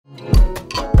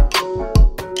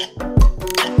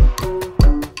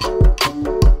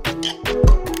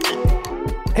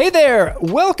there!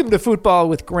 Welcome to Football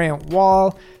with Grant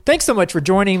Wall. Thanks so much for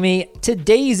joining me.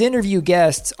 Today's interview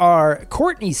guests are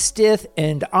Courtney Stith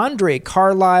and Andre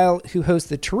Carlisle, who host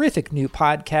the terrific new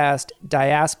podcast,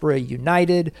 Diaspora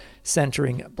United,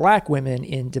 centering Black women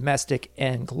in domestic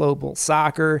and global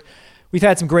soccer. We've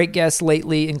had some great guests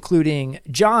lately, including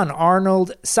John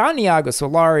Arnold, Santiago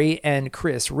Solari, and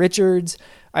Chris Richards.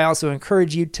 I also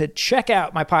encourage you to check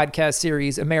out my podcast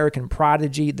series, American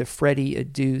Prodigy, The Freddie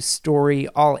Adu Story.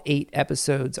 All 8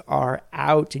 episodes are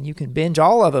out, and you can binge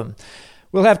all of them.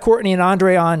 We'll have Courtney and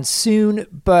Andre on soon,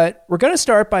 but we're going to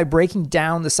start by breaking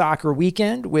down the soccer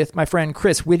weekend with my friend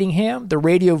Chris Whittingham, the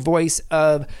radio voice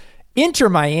of Inter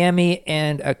Miami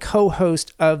and a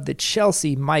co-host of the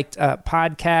Chelsea Mic'd Up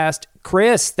podcast.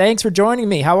 Chris, thanks for joining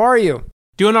me. How are you?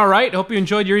 Doing all right. Hope you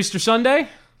enjoyed your Easter Sunday.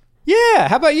 Yeah,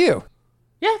 how about you?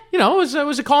 Yeah, it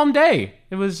was a calm day.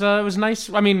 It was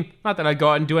nice. I mean, not that I'd go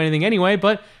out and do anything anyway,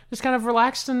 but just kind of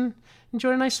relaxed and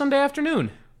enjoyed a nice Sunday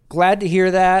afternoon. Glad to hear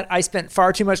that. I spent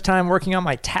far too much time working on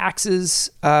my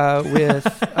taxes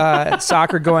with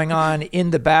soccer going on in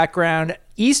the background.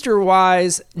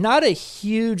 Easter-wise, not a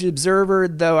huge observer,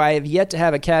 though I have yet to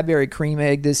have a Cadbury cream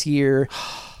egg this year,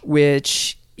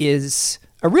 which is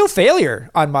a real failure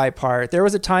on my part. There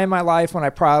was a time in my life when I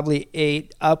probably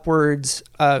ate upwards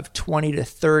of 20 to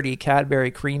 30 Cadbury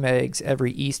cream eggs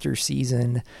every Easter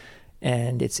season,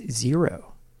 and it's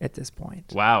 0 at this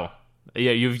point. Wow.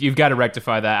 Yeah, you've got to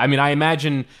rectify that. I mean, I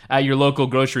imagine at your local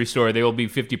grocery store they will be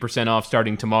 50% off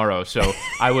starting tomorrow. So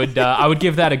I would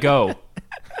give that a go.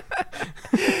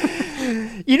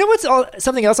 You know what's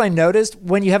something else I noticed?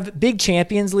 When you have big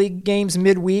Champions League games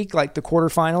midweek, like the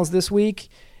quarterfinals this week,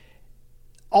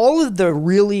 all of the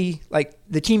really,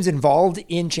 the teams involved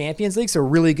in Champions League, so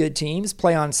really good teams,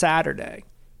 play on Saturday.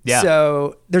 Yeah.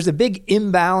 So there's a big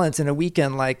imbalance in a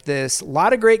weekend like this. A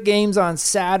lot of great games on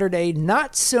Saturday,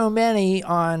 not so many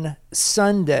on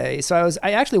Sunday. So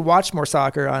I actually watched more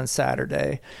soccer on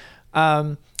Saturday.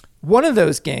 One of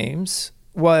those games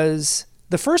was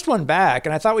the first one back,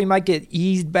 and I thought we might get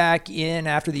eased back in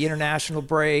after the international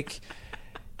break.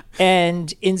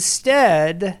 And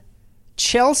instead,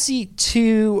 Chelsea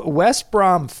 2, West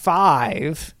Brom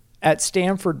 5 at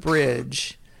Stamford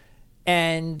Bridge.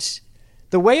 And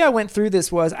the way I went through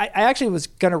this was I actually was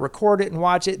going to record it and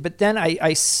watch it, but then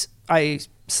I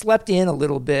slept in a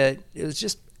little bit. It was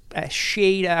just a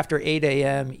shade after 8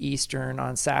 a.m. Eastern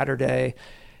on Saturday.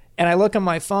 And I look on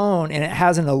my phone and it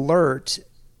has an alert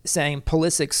saying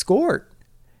Pulisic scored.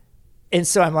 And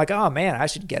so I'm like, oh man, I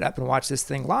should get up and watch this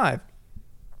thing live.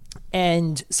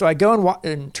 And so I go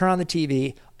and turn on the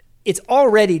TV. It's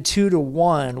already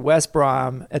 2-1 West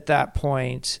Brom at that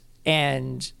point,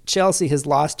 and Chelsea has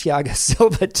lost Thiago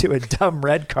Silva to a dumb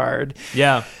red card.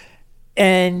 Yeah.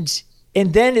 And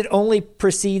then it only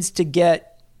proceeds to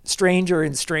get stranger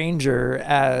and stranger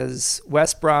as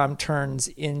West Brom turns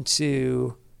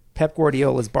into Pep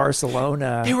Guardiola's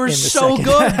Barcelona. They were so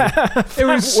good. They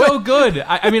were so good.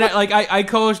 I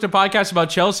co-host a podcast about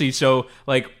Chelsea, so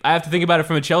I have to think about it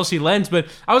from a Chelsea lens. But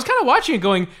I was kind of watching it,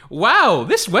 going, "Wow,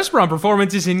 this West Brom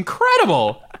performance is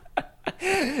incredible."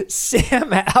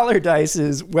 Sam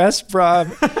Allardyce's West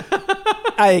Brom,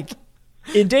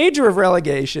 in danger of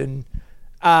relegation,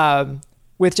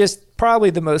 with just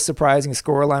probably the most surprising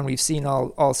scoreline we've seen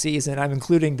all season. I'm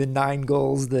including the 9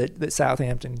 goals that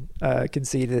Southampton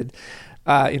conceded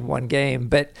in one game.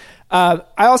 But I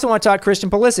also want to talk Christian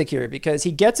Pulisic here because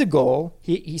he gets a goal.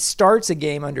 He starts a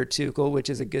game under Tuchel, which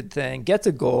is a good thing, gets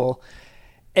a goal,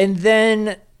 and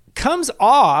then comes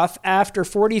off after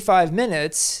 45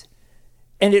 minutes.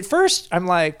 And at first, I'm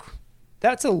like,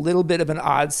 that's a little bit of an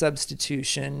odd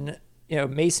substitution.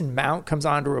 Mason Mount comes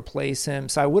on to replace him.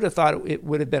 So I would have thought it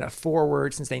would have been a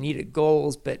forward since they needed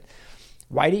goals. But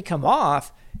why'd he come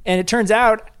off? And it turns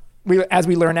out, as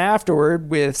we learn afterward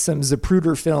with some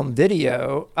Zapruder film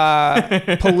video,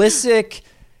 Pulisic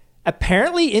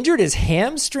apparently injured his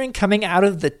hamstring coming out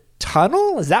of the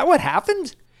tunnel. Is that what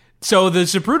happened? So the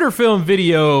Zapruder film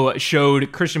video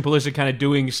showed Christian Pulisic kind of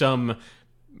doing some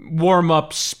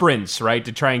warm-up sprints, right,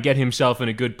 to try and get himself in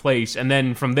a good place. And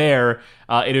then from there,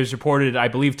 it is reported, I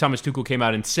believe Thomas Tuchel came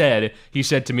out and he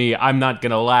said to me, I'm not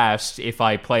going to last if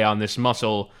I play on this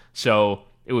muscle, so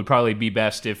it would probably be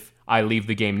best if I leave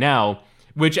the game now.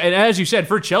 And as you said,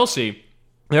 for Chelsea,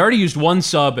 they already used one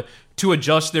sub to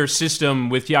adjust their system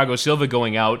with Thiago Silva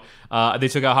going out. They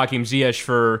took out Hakim Ziyech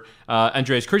for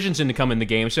Andreas Christensen to come in the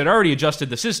game, so it already adjusted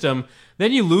the system.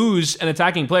 Then you lose an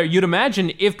attacking player. You'd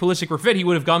imagine if Pulisic were fit, he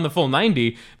would have gone the full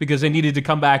 90 because they needed to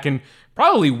come back and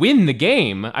probably win the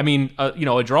game. I mean,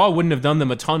 a draw wouldn't have done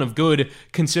them a ton of good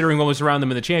considering what was around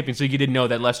them in the Champions League. You didn't know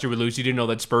that Leicester would lose. You didn't know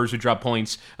that Spurs would drop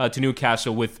points to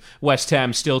Newcastle with West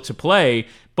Ham still to play.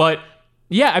 But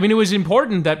yeah, I mean, it was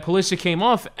important that Pulisic came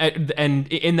off and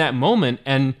in that moment.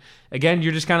 And again,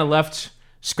 you're just kind of left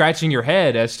scratching your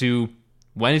head as to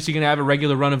when is he going to have a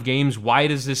regular run of games? Why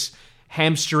does this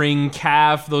hamstring,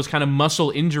 calf, those kind of muscle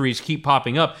injuries keep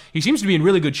popping up? He seems to be in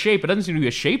really good shape. It doesn't seem to be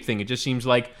a shape thing. It just seems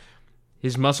like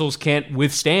his muscles can't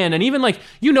withstand. And even like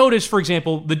you notice, for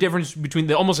example, the difference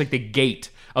between almost like the gait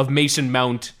of Mason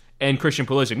Mount and Christian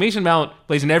Pulisic. Mason Mount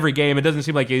plays in every game. It doesn't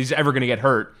seem like he's ever going to get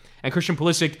hurt. And Christian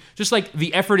Pulisic, just like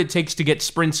the effort it takes to get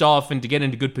sprints off and to get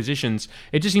into good positions,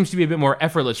 it just seems to be a bit more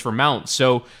effortless for Mount.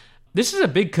 So this is a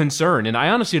big concern, and I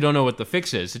honestly don't know what the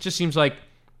fix is. It just seems like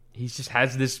he just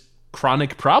has this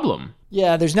chronic problem.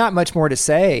 Yeah, there's not much more to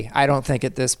say, I don't think,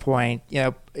 at this point.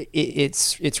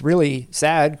 It's really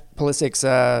sad. Pulisic's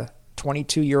a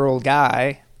 22-year-old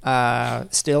guy,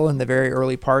 still in the very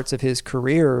early parts of his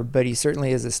career, but he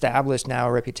certainly has established now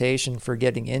a reputation for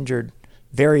getting injured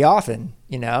very often,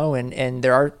 and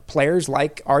there are players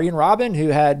like Arjen Robben who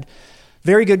had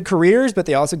very good careers, but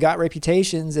they also got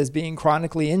reputations as being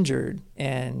chronically injured.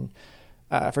 And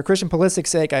for Christian Pulisic's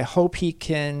sake, I hope he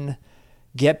can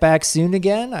get back soon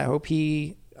again. I hope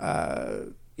he,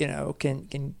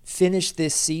 can finish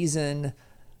this season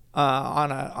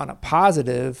on a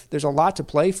positive. There's a lot to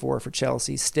play for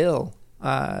Chelsea still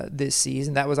this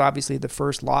season. That was obviously the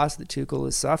first loss that Tuchel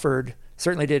has suffered.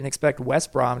 Certainly didn't expect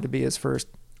West Brom to be his first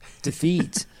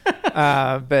defeat,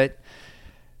 but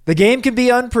the game can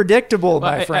be unpredictable,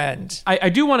 my friend. I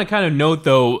do want to kind of note,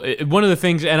 though, one of the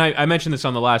things, and I mentioned this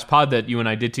on the last pod that you and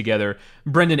I did together,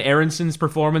 Brendan Aronson's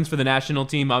performance for the national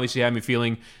team obviously had me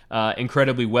feeling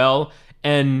incredibly well.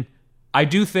 And I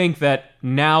do think that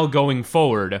now going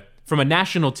forward, from a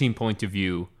national team point of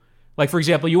view, like, for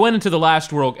example, you went into the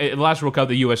last World Cup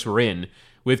the U.S. were in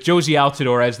with Josie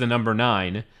Altidore as the number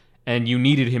 9, and you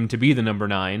needed him to be the number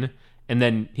 9. And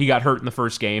then he got hurt in the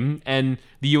first game, and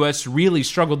the U.S. really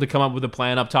struggled to come up with a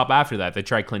plan up top after that. They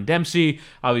tried Clint Dempsey.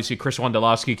 Obviously, Chris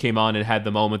Wondolowski came on and had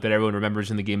the moment that everyone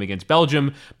remembers in the game against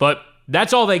Belgium, but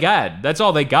that's all they got. That's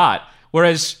all they got.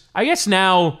 Whereas, I guess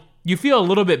now you feel a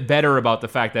little bit better about the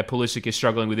fact that Pulisic is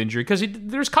struggling with injury because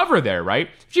there's cover there, right?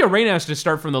 If Gio Reyna has to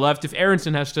start from the left, if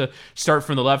Aronson has to start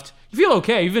from the left, you feel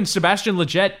okay. Even Sebastian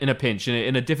Lletget in a pinch,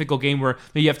 in a difficult game where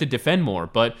you have to defend more,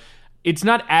 but it's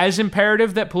not as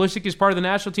imperative that Pulisic is part of the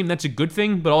national team. That's a good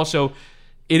thing, but also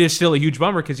it is still a huge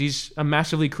bummer because he's a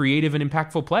massively creative and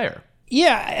impactful player.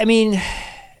 Yeah, I mean,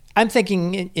 I'm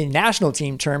thinking in national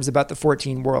team terms about the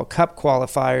 14 World Cup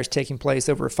qualifiers taking place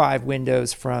over 5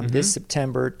 windows from this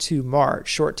September to March,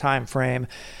 short time frame.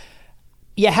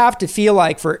 You have to feel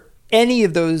like for any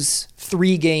of those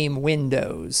 3-game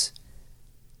windows,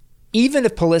 even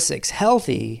if Pulisic's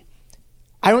healthy,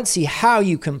 I don't see how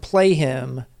you can play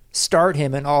him, start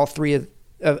him in all 3 of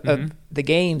the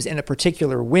games in a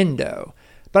particular window.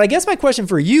 But I guess my question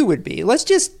for you would be, let's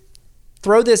just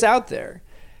throw this out there.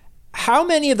 How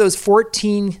many of those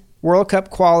 14 World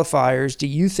Cup qualifiers do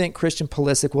you think Christian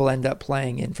Pulisic will end up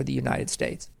playing in for the United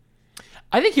States?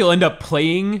 I think he'll end up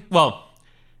playing, well,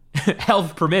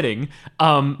 health permitting,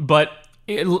 but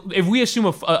if we assume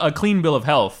a clean bill of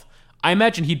health, I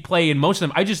imagine he'd play in most of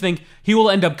them. I just think he will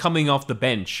end up coming off the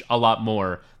bench a lot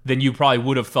more than you probably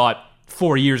would have thought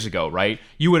 4 years ago, right?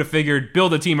 You would have figured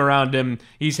build a team around him,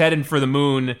 he's heading for the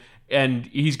moon, and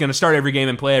he's going to start every game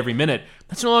and play every minute.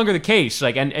 That's no longer the case.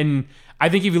 Like, and I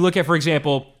think if you look at, for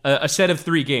example, a set of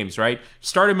 3 games, right?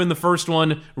 Start him in the first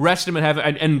one, rest him,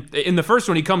 and in the first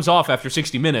one he comes off after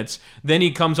 60 minutes. Then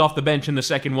he comes off the bench in the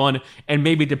second one, and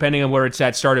maybe depending on where it's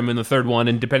at, start him in the third one,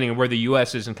 and depending on where the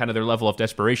U.S. is and kind of their level of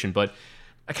desperation. But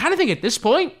I kind of think at this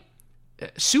point,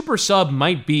 super sub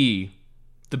might be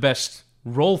the best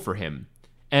role for him.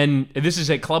 And this is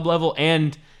at club level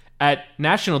and at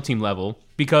national team level,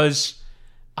 because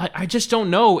I just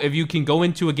don't know if you can go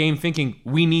into a game thinking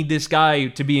we need this guy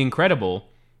to be incredible,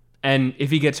 and if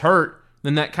he gets hurt,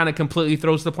 then that kind of completely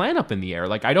throws the plan up in the air.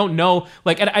 Like, I don't know.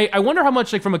 Like, and I wonder how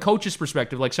much, like, from a coach's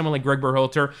perspective, like someone like Greg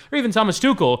Berhalter or even Thomas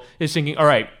Tuchel is thinking, all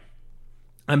right,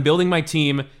 I'm building my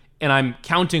team and I'm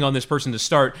counting on this person to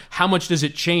start. How much does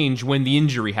it change when the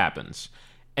injury happens?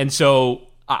 And so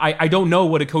I don't know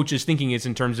what a coach's thinking is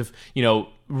in terms of,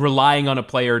 relying on a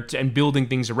player and building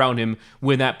things around him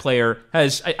when that player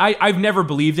has... I've never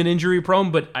believed in injury prone,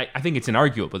 but I think it's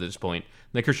inarguable at this point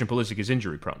that Christian Pulisic is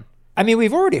injury prone. I mean,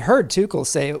 we've already heard Tuchel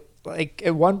say, like,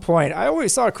 at one point, I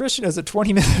always saw Christian as a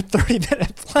 20-minute,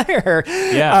 30-minute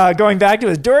player, going back to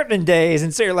his Dortmund days.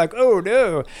 And so you're like, oh,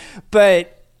 no.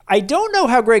 But I don't know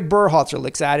how Greg Berhalter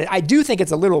looks at it. I do think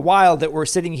it's a little wild that we're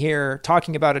sitting here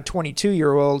talking about a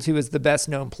 22-year-old who is the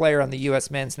best-known player on the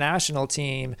U.S. men's national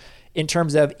team in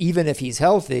terms of, even if he's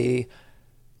healthy,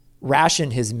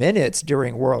 ration his minutes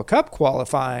during World Cup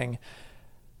qualifying.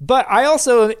 But I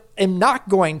also am not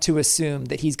going to assume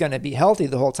that he's going to be healthy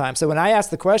the whole time. So when I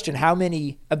ask the question, how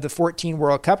many of the 14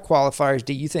 World Cup qualifiers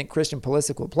do you think Christian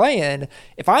Pulisic will play in?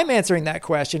 If I'm answering that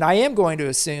question, I am going to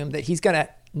assume that he's going to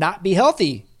not be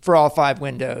healthy for all 5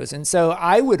 windows. And so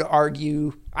I would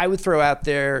argue, I would throw out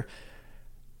there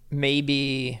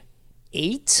maybe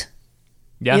 8.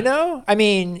 Yeah. You know, I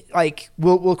mean, like,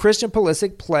 will Christian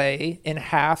Pulisic play in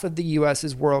half of the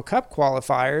U.S.'s World Cup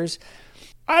qualifiers?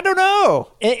 I don't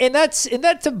know. And that's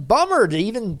a bummer to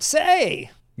even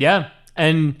say. Yeah.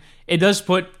 And it does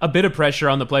put a bit of pressure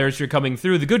on the players who are coming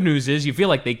through. The good news is you feel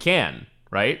like they can,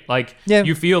 right? Like,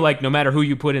 you feel like no matter who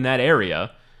you put in that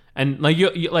area, and like you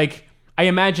like, I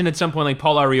imagine at some point, like,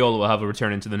 Paul Arriola will have a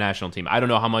return into the national team. I don't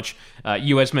know how much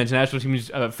U.S. men's national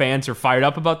team fans are fired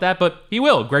up about that, but he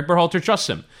will. Greg Berhalter trusts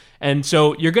him. And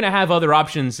so you're going to have other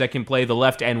options that can play the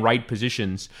left and right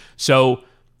positions. So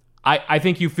I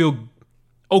think you feel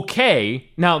okay.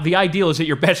 Now, the ideal is that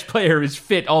your best player is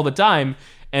fit all the time.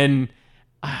 And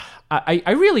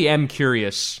I really am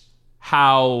curious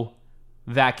how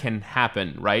that can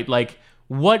happen, right? Like,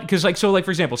 what, because like, so like,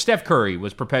 for example, Steph Curry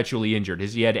was perpetually injured.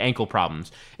 He had ankle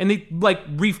problems, and they like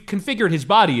reconfigured his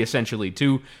body essentially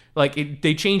to like,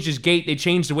 they changed his gait. They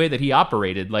changed the way that he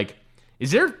operated. Like,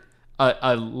 is there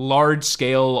a large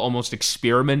scale almost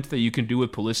experiment that you can do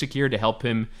with Pulisic here to help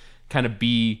him kind of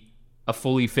be a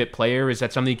fully fit player? Is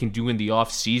that something you can do in the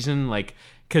off season? Like,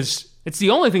 because it's the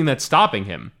only thing that's stopping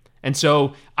him. And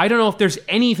so I don't know if there's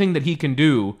anything that he can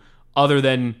do other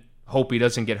than hope he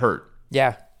doesn't get hurt.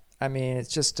 Yeah. I mean,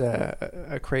 it's just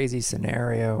a crazy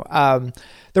scenario.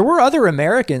 There were other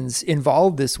Americans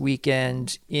involved this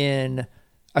weekend in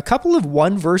a couple of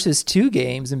 1-versus-2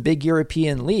 games in big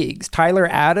European leagues. Tyler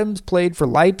Adams played for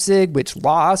Leipzig, which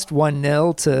lost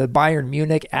 1-0 to Bayern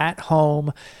Munich at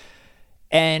home.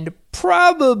 And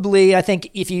probably, I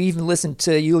think if you even listen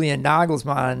to Julian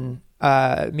Nagelsmann,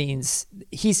 means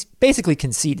he's basically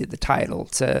conceded the title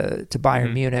to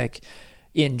Bayern Munich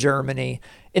in Germany.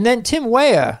 And then Tim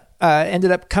Weah ended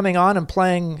up coming on and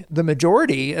playing the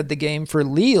majority of the game for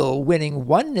Lille, winning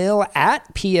 1-0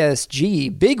 at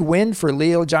PSG. Big win for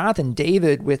Lille. Jonathan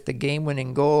David with the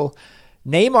game-winning goal.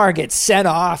 Neymar gets sent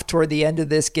off toward the end of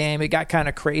this game. It got kind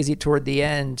of crazy toward the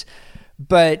end.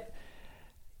 But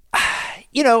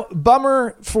you know,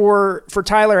 bummer for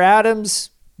Tyler Adams.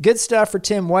 Good stuff for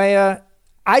Tim Weah.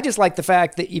 I just like the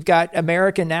fact that you've got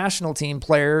American national team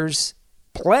players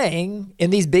playing in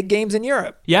these big games in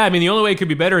Europe. Yeah, I mean, the only way it could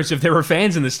be better is if there were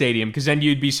fans in the stadium, because then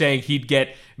you'd be saying he'd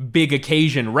get big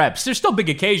occasion reps. There's still big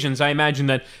occasions. I imagine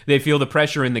that they feel the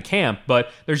pressure in the camp,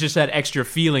 but there's just that extra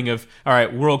feeling of, all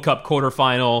right, World Cup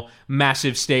quarterfinal,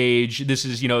 massive stage. This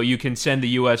is, you know, you can send the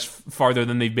U.S. farther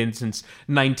than they've been since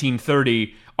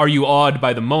 1930. Are you awed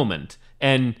by the moment?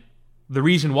 And the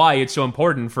reason why it's so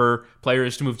important for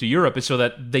players to move to Europe is so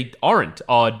that they aren't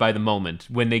awed by the moment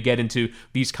when they get into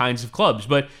these kinds of clubs.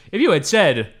 But if you had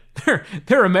said there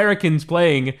are Americans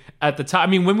playing at the time,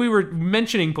 I mean, when we were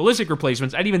mentioning Pulisic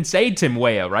replacements, I'd even say Tim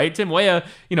Weah, right? Tim Weah,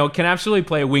 you know, can absolutely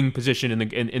play a wing position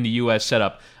in the U.S.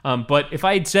 setup. But if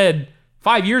I had said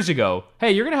 5 years ago,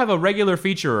 hey, you're going to have a regular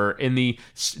featurer in the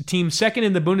team second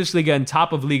in the Bundesliga and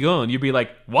top of Ligue 1, you'd be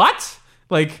like, what?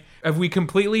 Like, have we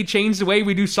completely changed the way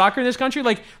we do soccer in this country?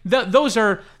 Like, those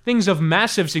are things of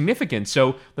massive significance.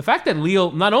 So the fact that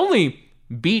Lille not only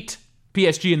beat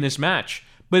PSG in this match,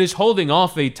 but is holding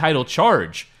off a title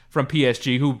charge from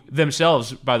PSG, who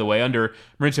themselves, by the way, under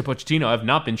Mauricio Pochettino, have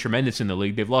not been tremendous in the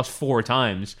league. They've lost 4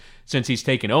 times since he's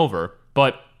taken over.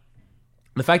 But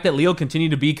the fact that Lille continue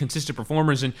to be consistent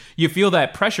performers, and you feel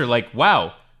that pressure, like,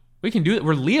 wow, we can do it.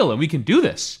 We're Lille, and we can do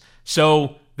this.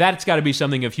 So that's got to be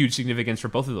something of huge significance for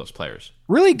both of those players.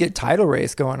 Really good title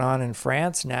race going on in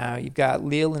France now. You've got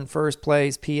Lille in first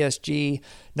place, PSG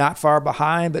not far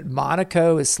behind, but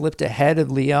Monaco has slipped ahead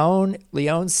of Lyon.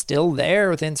 Lyon's still there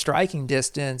within striking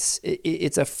distance.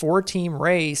 It's a 4-team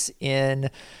race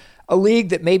in a league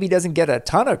that maybe doesn't get a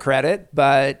ton of credit,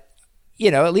 but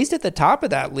you know, at least at the top of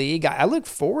that league, I look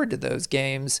forward to those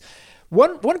games.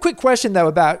 One quick question though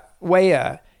about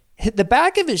Weah. The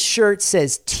back of his shirt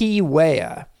says T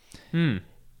Weah.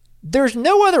 There's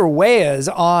no other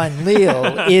Weahs on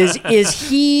Lille. Is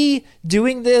he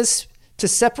doing this to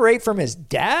separate from his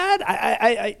dad?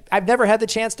 I've never had the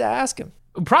chance to ask him.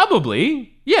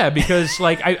 Probably, yeah, because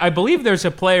like I believe there's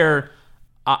a player,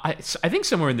 I think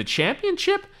somewhere in the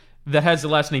championship that has the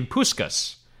last name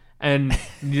Puskas, and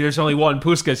there's only one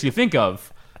Puskas you think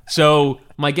of. So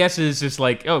my guess is it's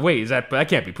like, oh wait, that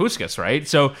can't be Puskas, right?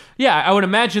 So yeah, I would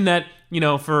imagine that,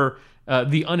 for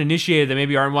the uninitiated that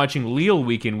maybe aren't watching Lille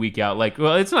week in, week out, like,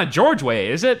 well, it's not George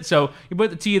Weah, is it? So you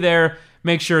put the T there,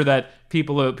 make sure that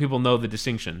people know the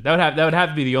distinction. That would have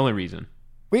to be the only reason.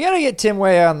 We got to get Tim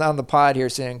Weah on the pod here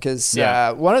soon, because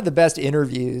one of the best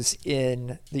interviews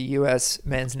in the U.S.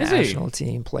 men's national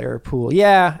team player pool.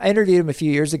 Yeah, I interviewed him a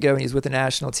few years ago when he was with the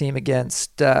national team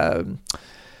against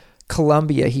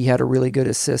Colombia. He had a really good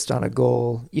assist on a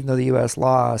goal, even though the U.S.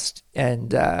 lost.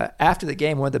 And after the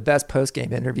game, one of the best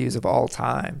post-game interviews of all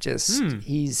time.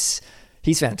 He's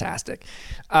fantastic.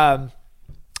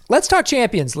 Let's talk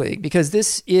Champions League, because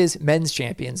this is men's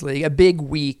Champions League, a big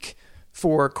week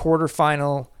for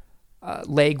quarterfinal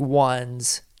leg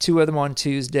ones, 2 of them on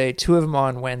Tuesday, 2 of them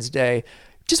on Wednesday.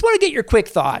 Just want to get your quick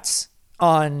thoughts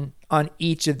on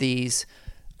each of these.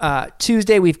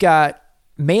 Tuesday, we've got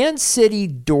Man City,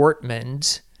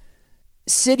 Dortmund.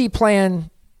 City playing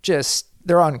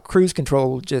they're on cruise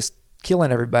control, just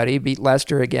killing everybody, beat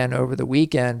Leicester again over the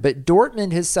weekend. But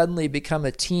Dortmund has suddenly become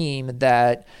a team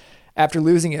that, after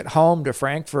losing at home to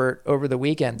Frankfurt over the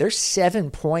weekend, they're 7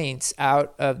 points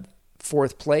out of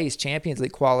 4th place, Champions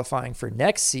League qualifying for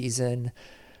next season.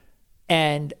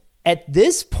 And at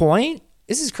this point,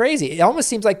 this is crazy. It almost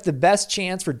seems like the best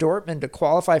chance for Dortmund to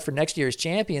qualify for next year's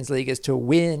Champions League is to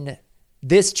win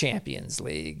this Champions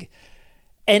League.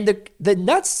 And the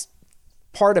nuts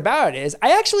part about it is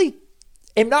I actually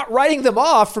am not writing them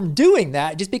off from doing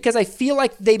that, just because I feel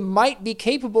like they might be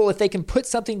capable if they can put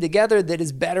something together that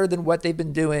is better than what they've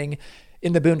been doing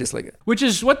in the Bundesliga. Which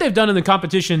is what they've done in the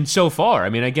competition so far.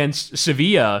 I mean, against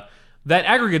Sevilla, that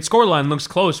aggregate scoreline looks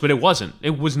close, but it wasn't.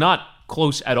 It was not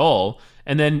close at all.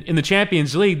 And then in the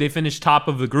Champions League, they finished top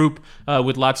of the group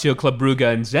with Lazio, Club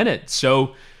Brugge, and Zenit.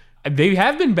 So they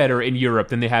have been better in Europe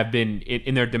than they have been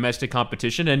in their domestic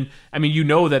competition. And I mean,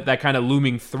 that kind of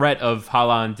looming threat of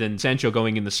Haaland and Sancho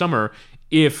going in the summer,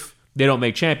 if they don't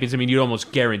make champions, I mean, you'd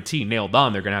almost guarantee, nailed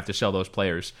on, they're going to have to sell those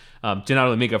players to not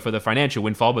only make up for the financial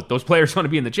windfall, but those players want to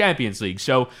be in the Champions League.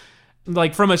 So,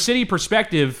 like, from a City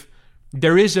perspective,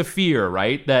 there is a fear,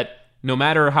 right, that no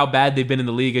matter how bad they've been in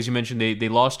the league, as you mentioned, they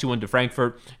lost 2-1 to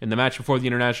Frankfurt. In the match before the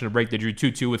international break, they drew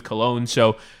 2-2 with Cologne.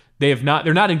 So they're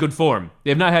not in good form.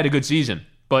 They have not had a good season.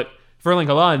 But for Erling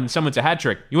Haaland, someone's a hat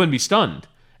trick, you wouldn't be stunned.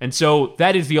 And so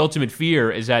that is the ultimate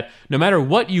fear, is that no matter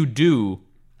what you do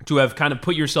to have kind of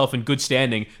put yourself in good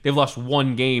standing, they've lost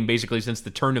 1 game basically since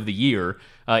the turn of the year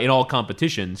in all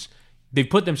competitions. They've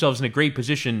put themselves in a great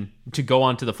position to go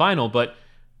on to the final, but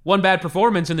one bad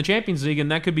performance in the Champions League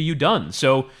and that could be you done.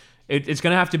 So it's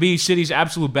going to have to be City's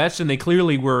absolute best, and they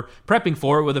clearly were prepping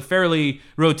for it with a fairly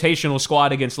rotational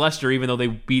squad against Leicester, even though they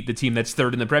beat the team that's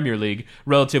 3rd in the Premier League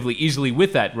relatively easily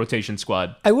with that rotation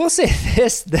squad. I will say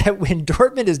this, that when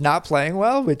Dortmund is not playing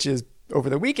well, which is over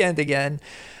the weekend again,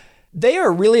 they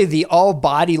are really the all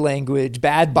body language,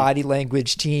 bad body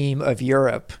language team of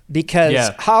Europe,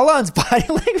 because Haaland's body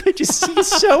language is he's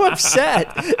so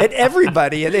upset at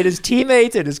everybody, and at his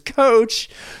teammates, at his coach,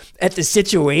 at the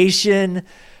situation.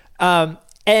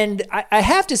 And I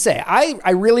have to say, I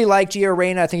really like Gio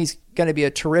Reyna. I think he's going to be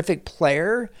a terrific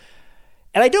player.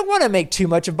 And I don't want to make too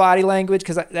much of body language,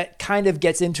 because that kind of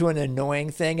gets into an annoying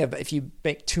thing of if you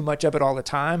make too much of it all the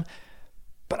time.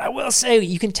 But I will say,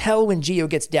 you can tell when Gio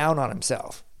gets down on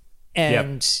himself.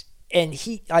 And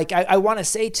he, like, I want to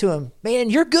say to him, man,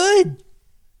 you're good.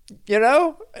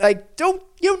 Like, you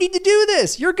don't need to do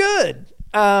this. You're good.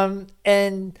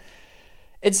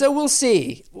 And so we'll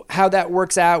see how that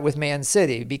works out with Man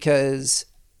City, because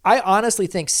I honestly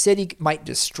think City might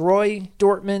destroy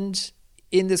Dortmund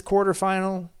in this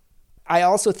quarterfinal. I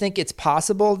also think it's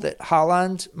possible that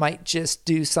Haaland might just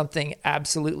do something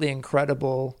absolutely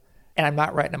incredible, and I'm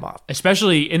not writing him off.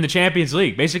 Especially in the Champions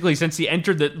League. Basically, since he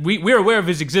entered we're aware of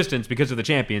his existence because of the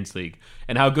Champions League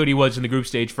and how good he was in the group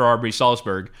stage for RB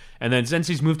Salzburg. And then since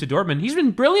he's moved to Dortmund, he's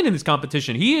been brilliant in this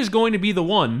competition. He is going to be the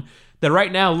one that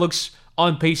right now looks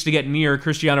on pace to get near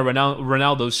Cristiano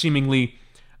Ronaldo's seemingly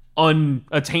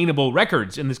unattainable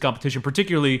records in this competition,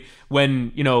 particularly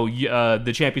when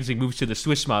the Champions League moves to the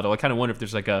Swiss model. I kind of wonder if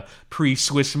there's like a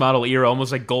pre-Swiss model era,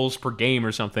 almost like goals per game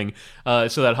or something, so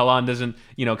that Haaland doesn't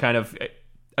kind of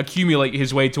accumulate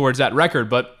his way towards that record.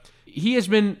 But he has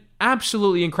been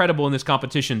absolutely incredible in this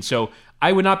competition. So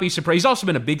I would not be surprised. He's also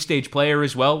been a big stage player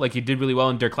as well. Like, he did really well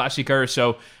in Der Klassiker.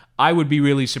 So I would be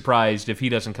really surprised if he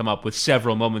doesn't come up with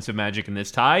several moments of magic in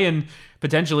this tie and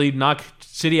potentially knock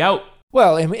City out.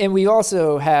 Well, and we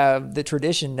also have the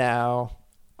tradition now,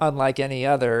 unlike any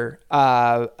other,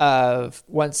 of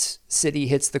once City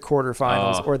hits the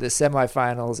quarterfinals or the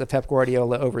semifinals of Pep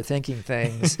Guardiola overthinking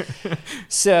things.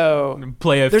 So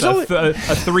play a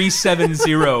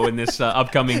 3-7-0 in this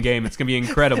upcoming game. It's going to be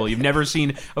incredible. You've never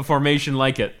seen a formation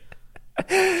like it.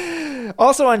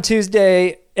 Also on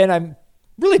Tuesday, and I'm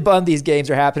really bummed these games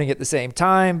are happening at the same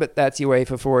time, but that's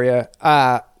UEFA for you.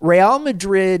 Real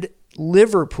Madrid,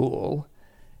 Liverpool,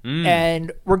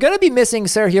 and we're going to be missing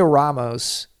Sergio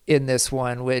Ramos in this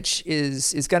one, which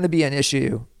is going to be an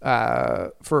issue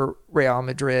for Real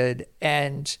Madrid.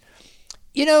 And,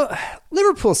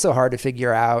 Liverpool's so hard to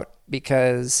figure out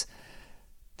because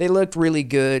they looked really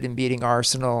good in beating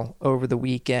Arsenal over the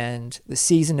weekend. The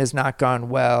season has not gone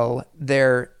well.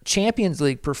 Their Champions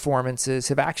League performances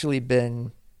have actually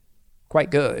been quite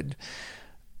good.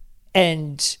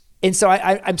 And so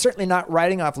I'm certainly not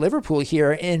writing off Liverpool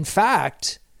here. In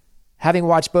fact, having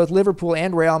watched both Liverpool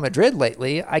and Real Madrid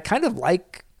lately, I kind of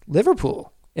like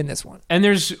Liverpool in this one. And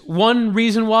there's one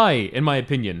reason why, in my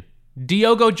opinion.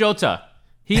 Diogo Jota.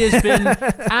 He has been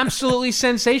absolutely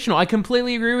sensational. I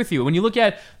completely agree with you. When you look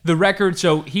at the record,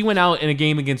 so he went out in a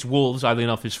game against Wolves, oddly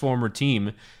enough, his former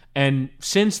team. And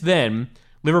since then,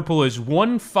 Liverpool has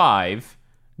won 5,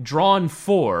 drawn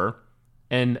 4,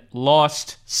 and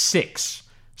lost 6.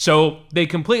 So they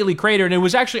completely cratered. And it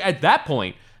was actually at that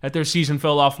point that their season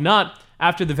fell off, not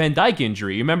after the Van Dijk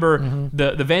injury. You remember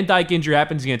the Van Dijk injury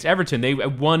happens against Everton. They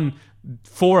won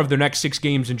 4 of their next 6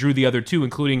 games and drew the other 2,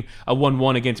 including a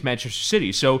 1-1 against Manchester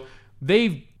City. So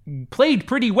they've played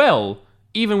pretty well,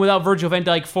 even without Virgil van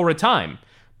Dijk for a time.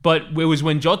 But it was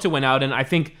when Jota went out, and I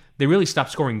think they really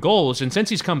stopped scoring goals. And since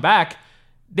he's come back,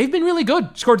 they've been really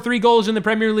good. Scored 3 goals in the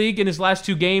Premier League in his last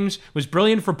 2 games. Was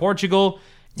brilliant for Portugal.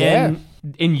 Yeah. And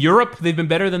in Europe, they've been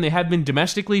better than they have been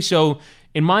domestically. So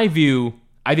in my view,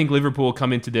 I think Liverpool will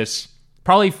come into this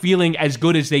probably feeling as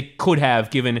good as they could have,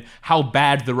 given how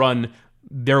bad their run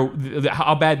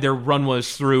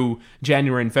was through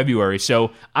January and February. So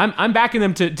I'm backing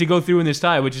them to go through in this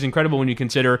tie, which is incredible when you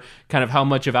consider kind of how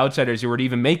much of outsiders they were to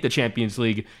even make the Champions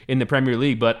League in the Premier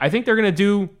League. But I think they're going to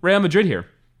do Real Madrid here.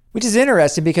 Which is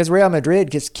interesting because Real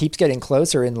Madrid just keeps getting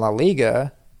closer in La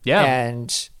Liga. Yeah.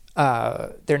 And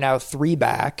they're now 3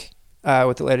 back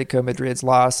with Atletico Madrid's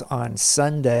loss on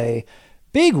Sunday.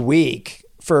 Big week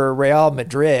for Real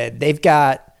Madrid. They've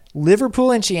got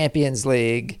Liverpool in Champions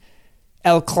League,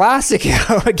 El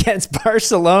Clasico against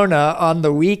Barcelona on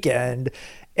the weekend,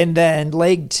 and then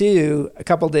leg 2 a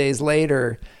couple days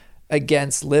later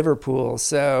against Liverpool.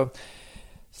 So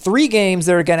 3 games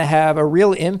that are going to have a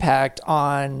real impact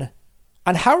on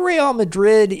how Real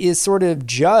Madrid is sort of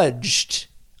judged,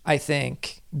 I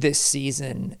think, this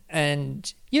season.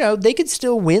 And, they could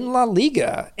still win La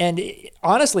Liga. And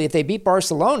honestly, if they beat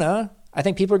Barcelona, I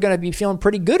think people are going to be feeling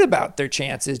pretty good about their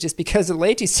chances just because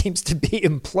Atleti seems to be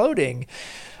imploding.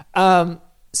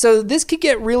 So this could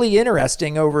get really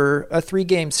interesting over a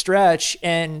 3-game stretch.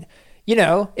 And,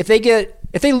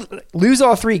 if they lose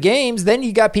all 3 games, then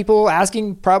you got people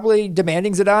probably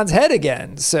demanding Zidane's head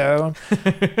again. So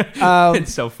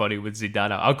it's so funny with Zidane,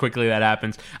 how quickly that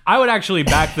happens. I would actually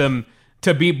back them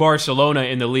to beat Barcelona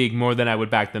in the league more than I would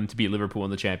back them to beat Liverpool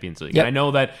in the Champions League. Yep. And I know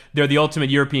that they're the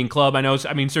ultimate European club.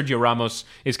 Sergio Ramos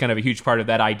is kind of a huge part of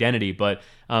that identity, but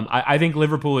I think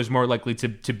Liverpool is more likely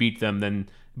to beat them than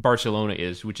Barcelona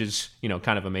is, which is,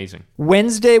 kind of amazing.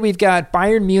 Wednesday, we've got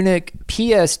Bayern Munich,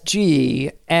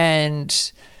 PSG,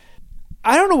 and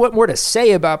I don't know what more to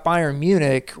say about Bayern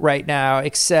Munich right now,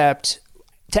 except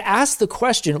to ask the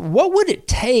question, what would it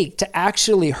take to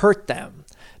actually hurt them?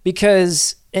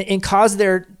 And cause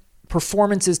their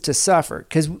performances to suffer.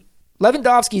 Because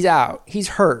Lewandowski's out. He's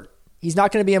hurt. He's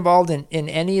not going to be involved in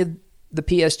any of the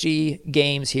PSG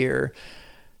games here.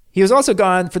 He was also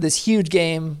gone for this huge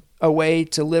game away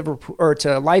to Liverpool or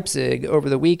to Leipzig over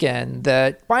the weekend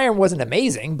that Bayern wasn't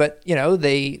amazing, but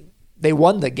they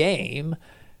won the game.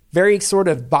 Very sort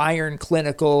of Bayern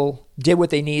clinical, did what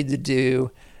they needed to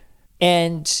do.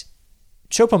 And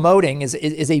Choupo-Moting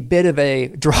is a bit of a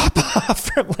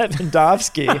drop-off from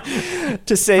Lewandowski,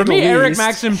 to say the least. For me, Eric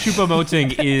Maxim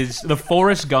Choupo-Moting is the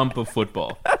Forrest Gump of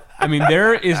football. I mean,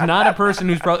 there is not a person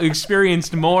who's probably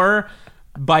experienced more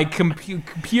by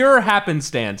pure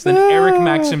happenstance than Eric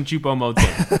Maxim Choupo-Moting.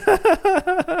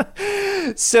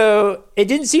 So it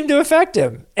didn't seem to affect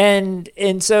him. And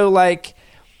so,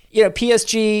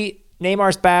 PSG,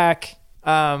 Neymar's back.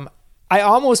 I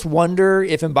almost wonder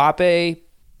if Mbappe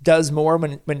does more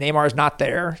when Neymar's not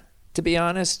there, to be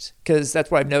honest, because that's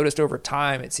what I've noticed over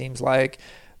time, it seems like.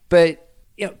 But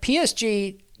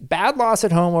PSG, bad loss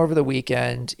at home over the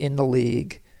weekend in the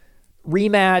league,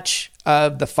 rematch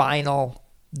of the final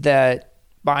that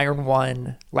Bayern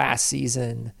won last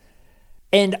season.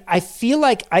 And I feel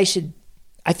like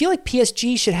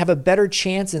PSG should have a better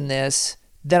chance in this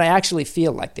than I actually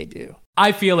feel like they do.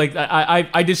 I feel like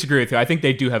I disagree with you. I think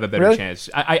they do have a better Really? chance.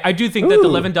 I do think that the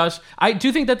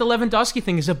Lewandowski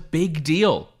thing is a big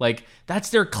deal. Like, that's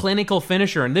their clinical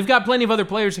finisher, and they've got plenty of other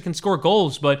players that can score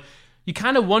goals. But you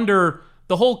kind of wonder,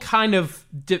 the whole kind of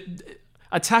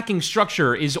attacking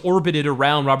structure is orbited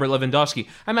around Robert Lewandowski.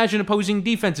 I imagine opposing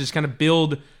defenses kind of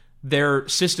build their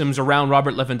systems around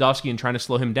Robert Lewandowski and trying to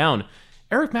slow him down.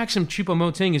 Eric Maxim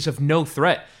Choupo-Moting is of no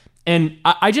threat. And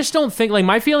I just don't think, like,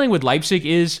 my feeling with Leipzig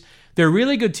is they're a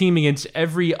really good team against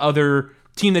every other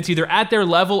team that's either at their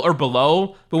level or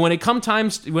below, but when it comes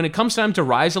time to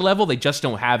rise a level, they just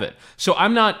don't have it. So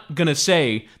I'm not going to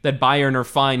say that Bayern are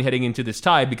fine heading into this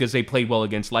tie because they played well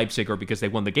against Leipzig or because they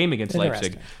won the game against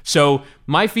Leipzig. So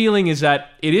my feeling is that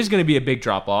it is going to be a big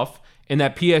drop-off, and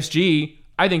that PSG,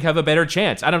 I think, have a better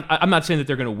chance. I'm not saying that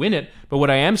they're going to win it, but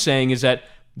what I am saying is that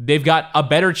they've got a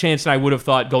better chance than I would have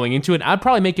thought going into it. I'd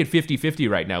probably make it 50-50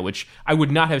 right now, which I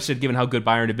would not have said given how good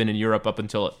Bayern have been in Europe up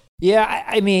until it. Yeah,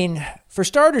 I mean, for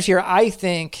starters here, I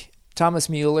think Thomas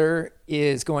Mueller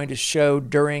is going to show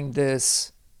during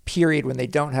this period when they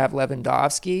don't have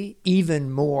Lewandowski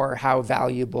even more how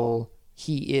valuable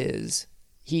he is.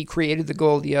 He created the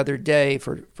goal the other day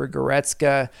for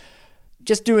Goretzka,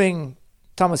 just doing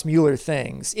Thomas Mueller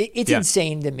things. It's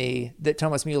insane to me that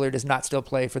Thomas Mueller does not still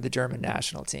play for the German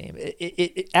national team.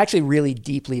 It actually really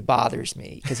deeply bothers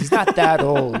me because he's not that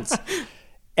old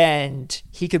and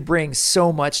he could bring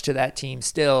so much to that team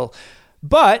still,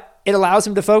 but it allows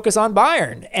him to focus on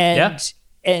Bayern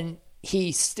and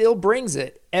he still brings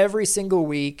it every single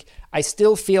week. I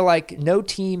still feel like no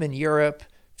team in Europe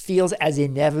feels as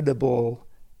inevitable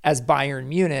as Bayern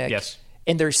Munich. Yes.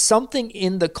 And there's something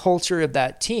in the culture of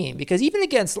that team because even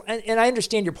against, and I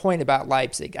understand your point about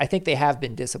Leipzig. I think they have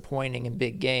been disappointing in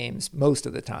big games most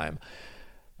of the time.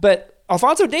 But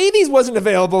Alphonso Davies wasn't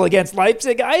available against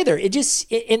Leipzig either. It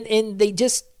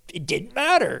didn't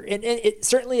matter. And it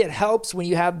certainly it helps when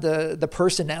you have the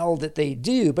personnel that they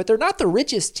do, but they're not the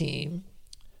richest team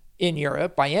in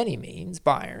Europe by any means,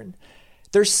 Bayern.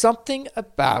 There's something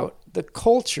about the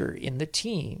culture in the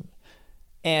team.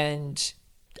 And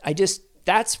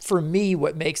that's for me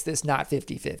what makes this not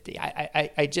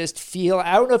 50-50. I just feel,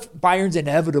 I don't know if Bayern's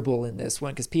inevitable in this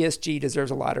one because PSG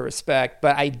deserves a lot of respect,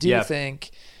 but I do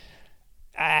think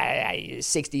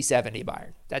 60-70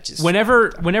 Bayern. That's just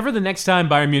whenever the next time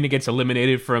Bayern Munich gets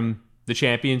eliminated from the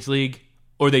Champions League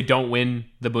or they don't win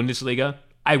the Bundesliga,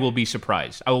 I will be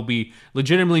surprised. I will be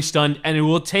legitimately stunned, and it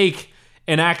will take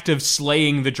an act of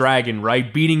slaying the dragon,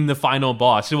 right? Beating the final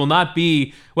boss. It will not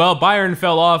be, well, Bayern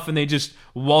fell off and they just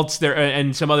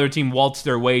and some other team waltzed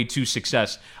their way to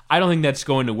success. I don't think that's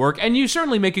going to work. And you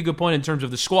certainly make a good point in terms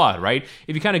of the squad, right?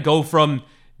 If you kind of go from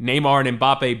Neymar and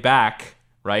Mbappe back,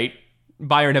 right?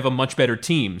 Bayern have a much better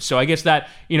team. So I guess that,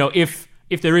 if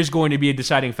there is going to be a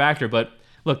deciding factor, but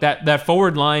look, that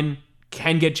forward line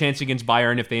can get chance against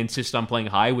Bayern if they insist on playing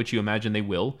high, which you imagine they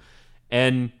will.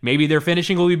 And maybe their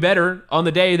finishing will be better on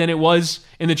the day than it was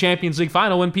in the Champions League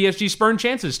final when PSG spurned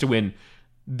chances to win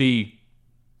the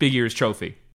Big Ears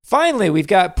trophy. Finally, we've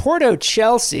got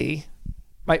Porto-Chelsea.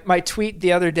 My tweet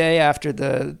the other day after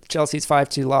the Chelsea's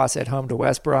 5-2 loss at home to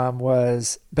West Brom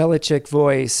was, Belichick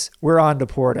voice, we're on to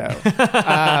Porto.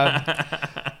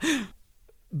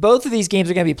 Both of these games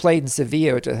are going to be played in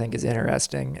Sevilla, which I think is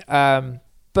interesting.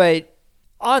 But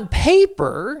on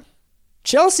paper,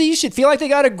 Chelsea should feel like they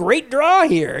got a great draw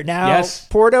here. Now,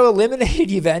 Porto eliminated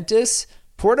Juventus.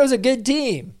 Porto's a good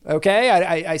team, okay?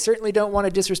 I certainly don't want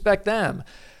to disrespect them.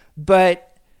 But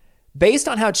based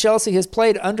on how Chelsea has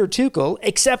played under Tuchel,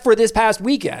 except for this past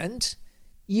weekend,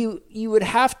 you would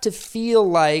have to feel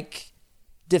like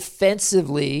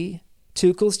defensively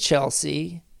Tuchel's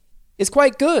Chelsea is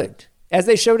quite good, as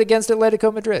they showed against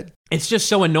Atletico Madrid. It's just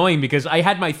so annoying because I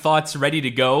had my thoughts ready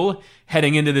to go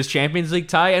heading into this Champions League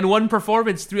tie, and one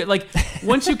performance,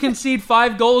 once you concede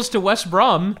 5 goals to West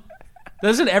Brom,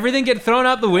 doesn't everything get thrown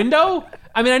out the window?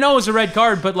 I mean, I know it was a red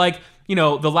card, but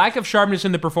the lack of sharpness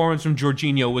in the performance from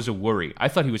Jorginho was a worry. I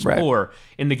thought he was poor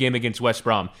in the game against West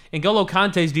Brom. And N'Golo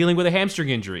Kante is dealing with a hamstring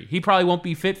injury. He probably won't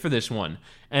be fit for this one.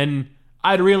 And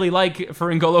I'd really like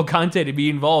for N'Golo Kante to be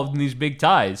involved in these big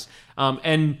ties.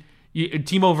 And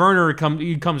Timo Werner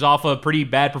comes off a pretty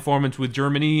bad performance with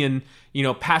Germany and,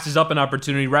 passes up an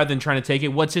opportunity rather than trying to take it.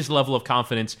 What's his level of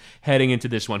confidence heading into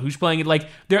this one? Who's playing it like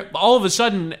they're all of a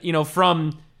sudden,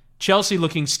 from Chelsea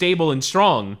looking stable and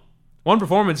strong, one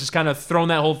performance has kind of thrown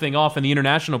that whole thing off in the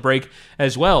international break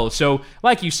as well. So,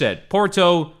 like you said,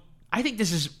 Porto, I think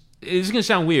this is going to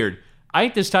sound weird. I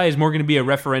think this tie is more going to be a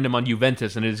referendum on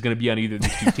Juventus than it is going to be on either of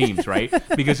these two teams, right?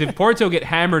 Because if Porto get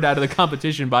hammered out of the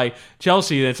competition by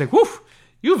Chelsea, then it's like, whew,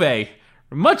 Juve,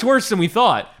 much worse than we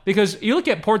thought. Because you look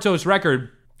at Porto's record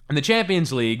in the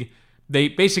Champions League, they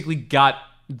basically got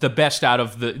the best out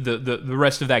of the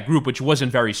rest of that group, which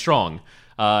wasn't very strong.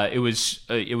 It was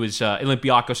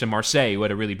Olympiacos and Marseille who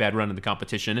had a really bad run in the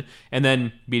competition, and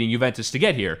then beating Juventus to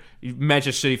get here.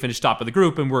 Manchester City finished top of the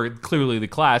group and were clearly the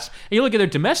class. And you look at their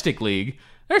domestic league,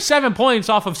 they're 7 points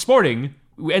off of Sporting,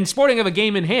 and Sporting have a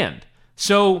game in hand.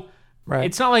 So right.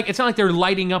 It's not like they're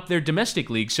lighting up their domestic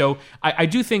league. So I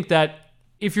do think that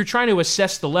if you're trying to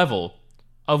assess the level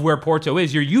of where Porto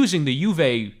is, you're using the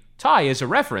Juve tie as a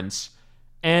reference,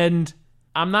 and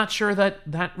I'm not sure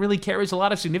that really carries a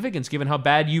lot of significance given how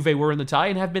bad Juve were in the tie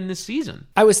and have been this season.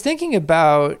 I was thinking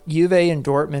about Juve and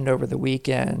Dortmund over the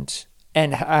weekend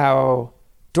and how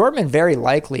Dortmund very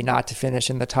likely not to finish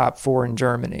in the top 4 in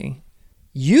Germany.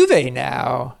 Juve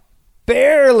now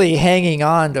barely hanging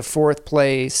on to 4th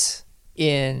place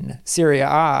in Serie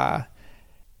A,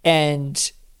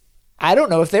 and I don't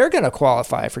know if they're going to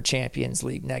qualify for Champions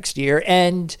League next year.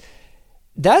 And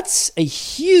that's a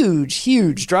huge,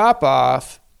 huge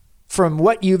drop-off from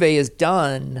what Juve has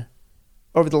done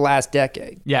over the last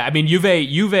decade. Yeah, I mean,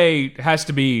 Juve has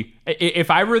to be...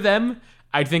 If I were them,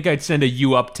 I think I'd send a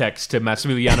 "you up" text to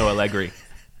Massimiliano Allegri.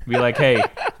 Be like, hey,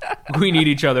 we need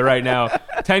each other right now.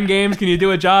 10 games, can you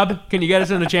do a job? Can you get us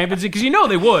in the Champions League? Because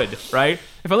they would, right?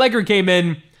 If Allegri came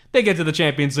in, they get to the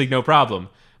Champions League, no problem.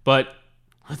 But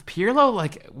with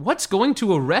Pirlo, what's going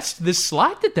to arrest this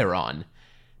slide that they're on?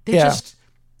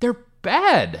 They're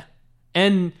bad.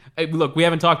 And look, we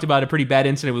haven't talked about a pretty bad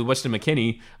incident with Weston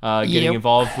McKennie getting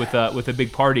involved with a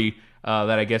big party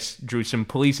that I guess drew some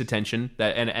police attention.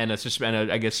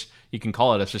 I guess you can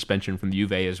call it a suspension from the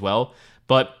Juve as well.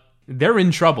 But they're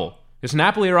in trouble. Because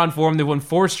Napoli are on form. They've won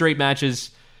 4 straight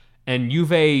matches, and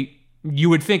Juve, you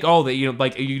would think,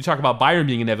 you talk about Bayern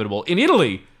being inevitable. In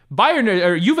Italy,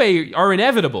 Juve are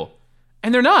inevitable,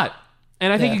 and they're not.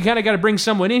 And I think you kind of got to bring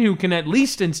someone in who can at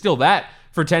least instill that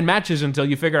for 10 matches until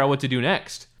you figure out what to do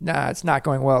next. Nah, it's not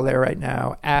going well there right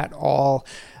now at all.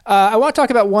 I want to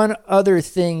talk about one other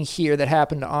thing here that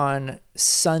happened on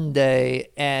Sunday,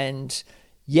 and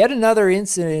yet another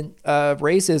incident of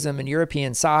racism in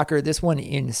European soccer, this one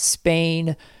in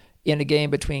Spain, in a game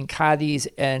between Cadiz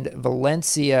and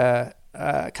Valencia.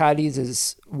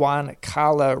 Cadiz's Juan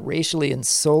Cala racially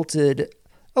insulted,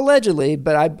 allegedly,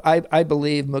 but I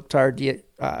believe Mukhtar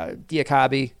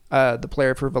Diakabi, the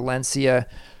player for Valencia,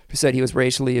 who said he was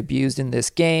racially abused in this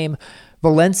game.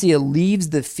 Valencia leaves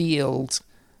the field,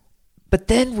 but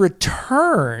then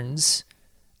returns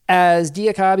as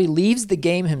Diakabi leaves the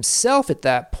game himself at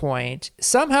that point.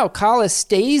 Somehow Cala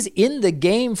stays in the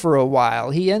game for a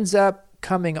while. He ends up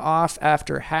coming off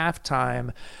after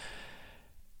halftime.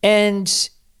 And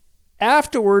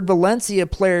afterward, Valencia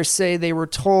players say they were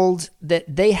told that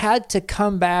they had to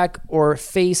come back or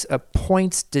face a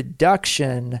points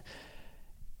deduction.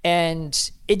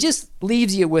 And it just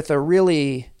leaves you with a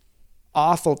really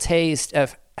awful taste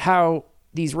of how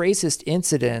these racist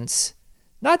incidents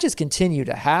not just continue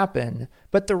to happen,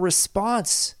 but the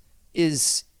response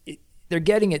is, they're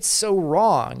getting it so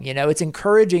wrong. It's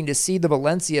encouraging to see the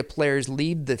Valencia players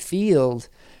leave the field,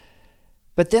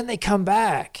 but then they come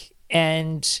back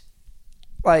and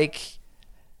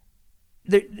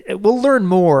we'll learn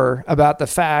more about the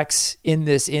facts in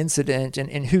this incident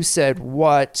and who said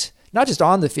what, not just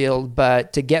on the field,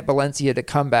 but to get Valencia to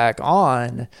come back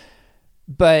on.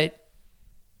 But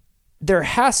there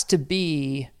has to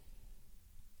be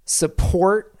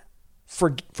support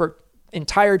for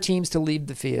entire teams to leave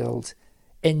the field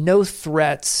and no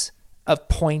threats of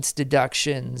points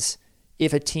deductions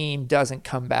if a team doesn't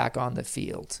come back on the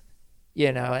field.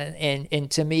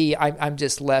 And to me, I'm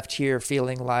just left here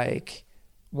feeling like,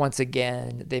 once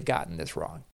again, they've gotten this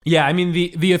wrong. Yeah, I mean,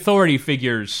 the authority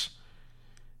figures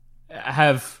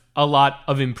have a lot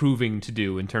of improving to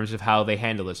do in terms of how they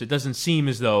handle this. It doesn't seem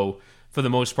as though, for the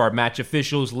most part, match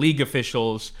officials, league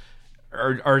officials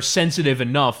are sensitive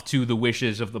enough to the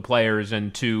wishes of the players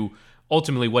and to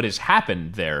ultimately what has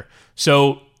happened there.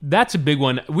 So that's a big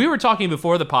one. We were talking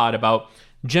before the pod about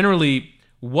generally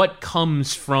what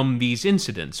comes from these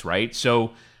incidents, right?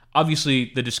 So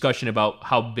obviously the discussion about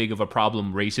how big of a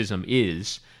problem racism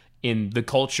is in the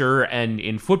culture and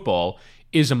in football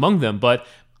is among them. But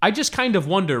I just kind of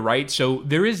wonder, right? So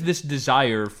there is this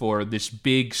desire for this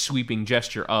big sweeping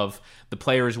gesture of the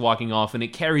players walking off, and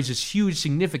it carries this huge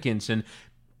significance, and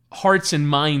hearts and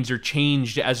minds are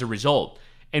changed as a result.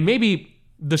 And maybe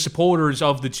the supporters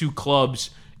of the two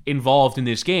clubs involved in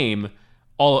this game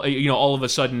all of a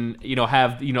sudden,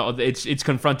 have, it's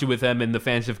confronted with them, and the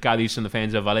fans of Cadiz and the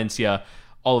fans of Valencia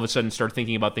all of a sudden start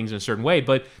thinking about things in a certain way.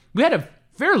 But we had a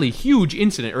fairly huge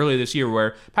incident earlier this year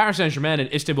where Paris Saint-Germain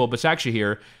and Istanbul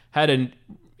Başakşehir had an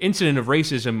incident of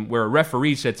racism where a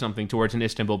referee said something towards an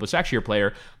Istanbul Başakşehir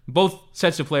player. Both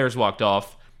sets of players walked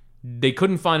off. They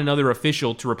couldn't find another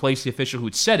official to replace the official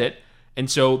who'd said it, and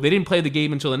so they didn't play the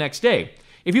game until the next day.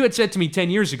 If you had said to me 10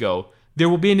 years ago, there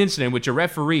will be an incident in which a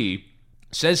referee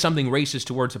says something racist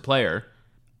towards a player,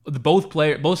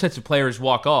 both sets of players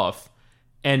walk off,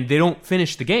 and they don't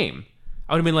finish the game,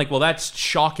 I would have been like, well, that's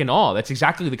shock and awe. That's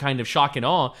exactly the kind of shock and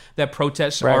awe that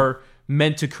protests are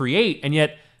meant to create. And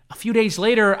yet, a few days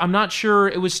later, I'm not sure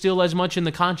it was still as much in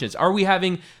the conscience. Are we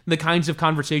having the kinds of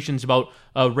conversations about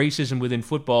racism within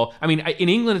football? I mean, in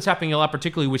England, it's happening a lot,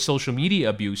 particularly with social media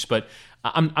abuse, but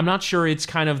I'm not sure it's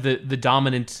kind of the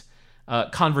dominant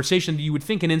conversation that you would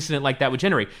think an incident like that would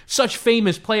generate. Such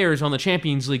famous players on the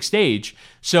Champions League stage.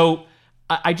 So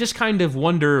I just kind of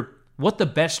wonder what the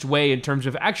best way in terms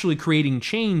of actually creating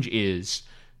change is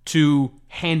to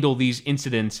handle these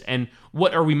incidents, and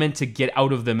what are we meant to get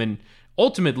out of them, and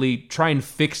ultimately try and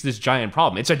fix this giant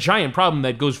problem. It's a giant problem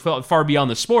that goes far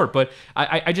beyond the sport, but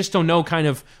I just don't know kind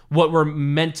of what we're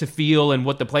meant to feel and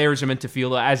what the players are meant to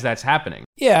feel as that's happening.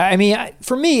 Yeah, I mean,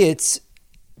 for me, it's,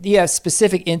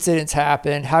 specific incidents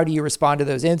happen. How do you respond to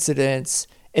those incidents?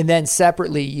 And then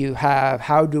separately, you have,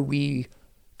 how do we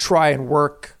try and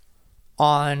work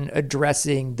on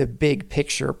addressing the big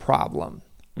picture problem,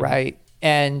 right?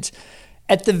 And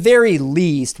at the very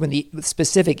least, when the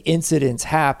specific incidents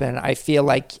happen, I feel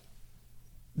like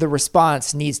the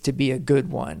response needs to be a good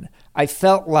one. I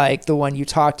felt like the one you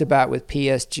talked about with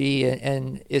PSG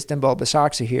and Istanbul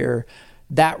Başakşehir,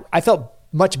 that I felt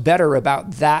much better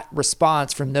about that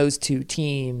response from those two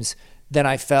teams than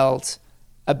I felt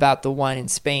about the one in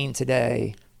Spain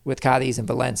today with Cadiz and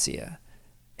Valencia.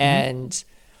 And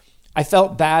I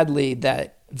felt badly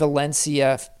that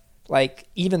Valencia, like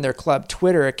even their club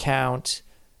Twitter account,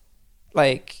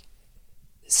 like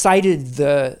cited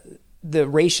the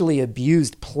racially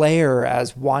abused player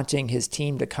as wanting his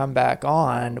team to come back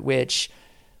on, which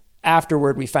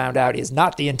afterward we found out is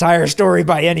not the entire story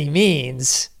by any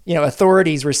means.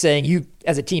 Authorities were saying you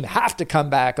as a team have to come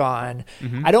back on.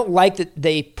 I don't like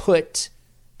that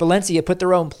Valencia put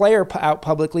their own player out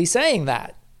publicly saying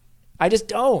that. I just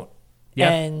don't.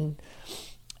 Yeah.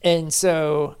 And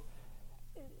so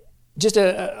just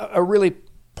a really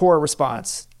poor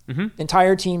response.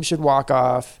 Entire team should walk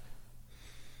off.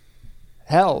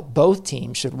 Hell, both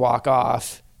teams should walk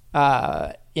off.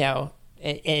 And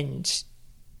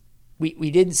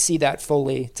we didn't see that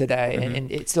fully today,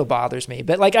 and it still bothers me.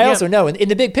 But I also know in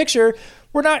the big picture,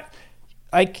 we're not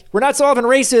solving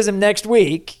racism next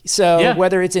week. So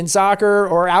whether it's in soccer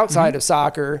or outside of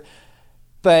soccer,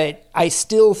 but I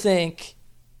still think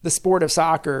the sport of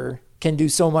soccer can do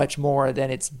so much more than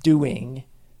it's doing.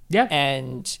 Yeah.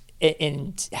 And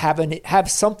have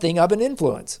something of an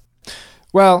influence.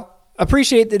 Well,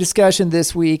 appreciate the discussion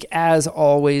this week, as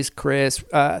always, Chris.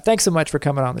 Thanks so much for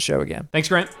coming on the show again. Thanks,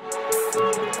 Grant.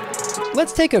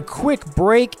 Let's take a quick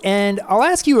break, and I'll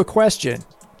ask you a question.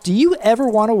 Do you ever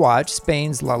want to watch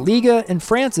Spain's La Liga and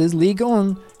France's Ligue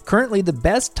 1, currently the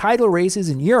best title races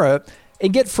in Europe,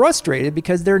 and get frustrated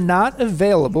because they're not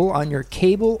available on your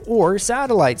cable or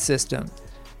satellite system?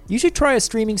 You should try a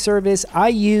streaming service I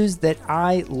use that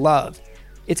I love.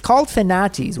 It's called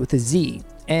Fanatiz with a Z,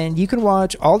 and you can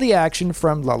watch all the action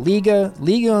from La Liga,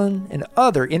 Ligue 1, and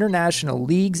other international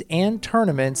leagues and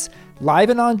tournaments live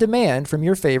and on demand from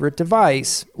your favorite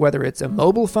device, whether it's a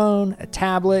mobile phone, a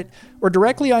tablet, or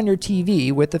directly on your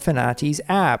TV with the Fanatiz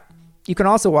app. You can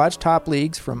also watch top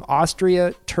leagues from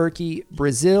Austria, Turkey,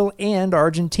 Brazil, and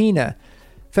Argentina.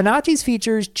 Fanatiz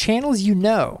features channels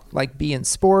like beIN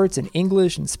Sports in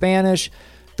English and Spanish,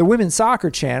 the Women's Soccer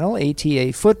Channel,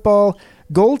 ATA Football,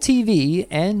 Goal TV,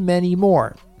 and many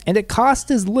more. And it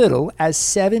costs as little as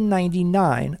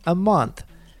 $7.99 a month.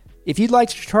 If you'd like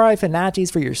to try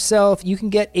Fanatiz for yourself, you can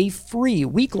get a free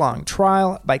week-long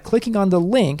trial by clicking on the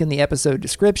link in the episode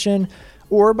description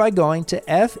or by going to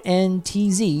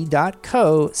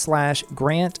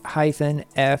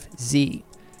fntz.co/grant-fz.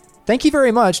 Thank you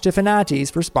very much to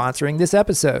Fanatiz for sponsoring this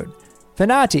episode.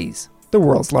 Fanatiz, the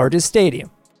world's largest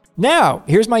stadium. Now,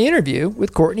 here's my interview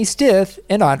with Courtney Stith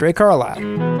and Andre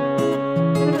Carlisle.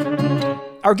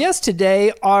 Our guests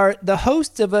today are the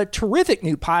hosts of a terrific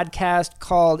new podcast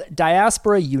called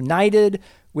Diaspora United,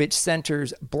 which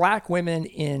centers Black women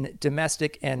in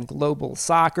domestic and global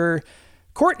soccer.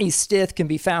 Courtney Stith can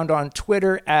be found on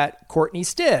Twitter at Courtney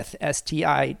Stith,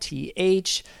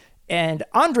 Stith, and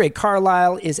Andre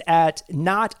Carlisle is at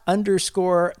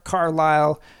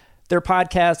 @not_Carlisle. Their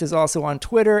podcast is also on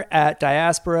Twitter at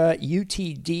Diaspora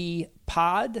UTD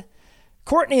Pod.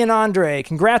 Courtney and Andre,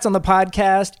 congrats on the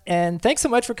podcast, and thanks so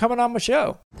much for coming on my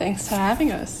show. Thanks for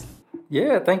having us.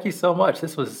 Yeah, thank you so much.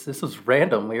 This was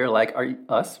random. We were like, "Are you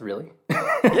us really?"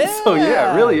 Yeah. So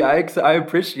yeah, really, I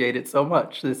appreciate it so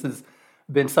much. This has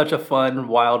been such a fun,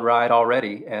 wild ride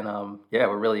already, and yeah,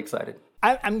 we're really excited.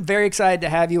 I'm very excited to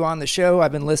have you on the show.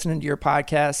 I've been listening to your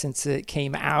podcast since it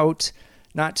came out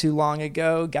not too long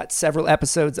ago. Got several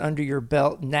episodes under your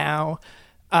belt now.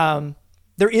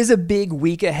 There is a big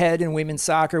week ahead in women's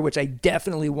soccer, which I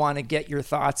definitely want to get your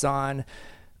thoughts on.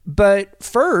 But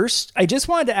first, I just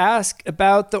wanted to ask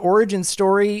about the origin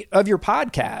story of your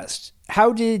podcast.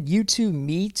 How did you two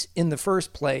meet in the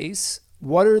first place?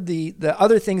 What are the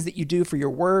other things that you do for your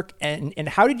work? And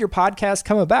how did your podcast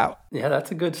come about? Yeah,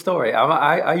 that's a good story.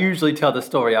 I usually tell the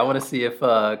story. I want to see if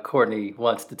Courtney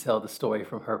wants to tell the story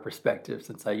from her perspective,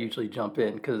 since I usually jump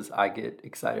in because I get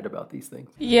excited about these things.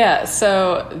 Yeah,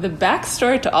 so the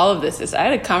backstory to all of this is I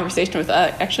had a conversation with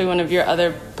actually one of your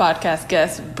other podcast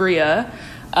guests, Bria.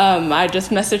 I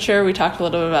just messaged her. We talked a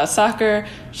little bit about soccer.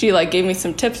 She gave me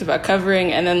some tips about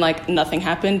covering, and then nothing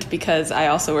happened because I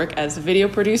also work as a video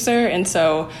producer, and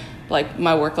so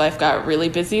my work life got really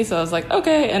busy. So I was like,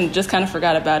 okay, and just kind of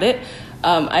forgot about it.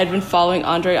 I had been following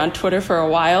Andre on Twitter for a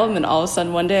while, and then all of a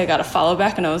sudden one day I got a follow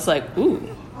back, and I was like, ooh,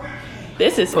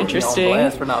 this is interesting. Me on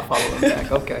blast for not following back.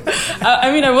 Okay.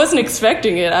 I wasn't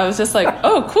expecting it. I was just like,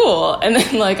 oh, cool. And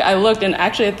then I looked, and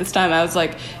actually at this time I was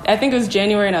like, I think it was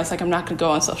January, and I was like, I'm not going to go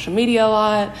on social media a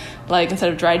lot.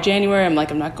 Instead of dry January, I'm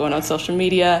not going on social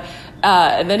media.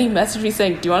 And then he messaged me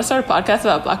saying, do you want to start a podcast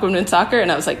about Black women in soccer?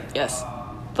 And I was like, yes.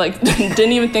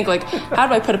 Didn't even think how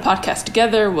do I put a podcast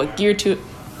together? What gear do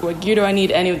I need?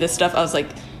 Any of this stuff? I was like,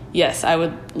 yes, I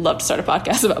would love to start a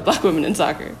podcast about Black women in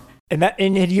soccer. And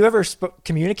had you ever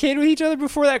communicated with each other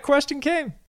before that question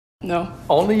came? No.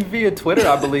 Only via Twitter,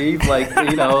 I believe.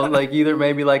 Either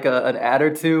maybe an ad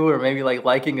or two, or maybe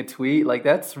liking a tweet.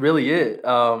 That's really it.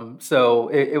 So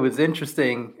it was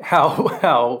interesting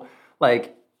how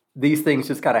these things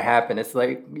just kind of happen. It's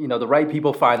the right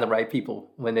people find the right people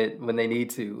when they need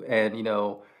to, and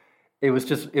it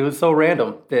was so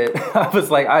random that I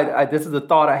was like, this is a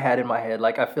thought I had in my head.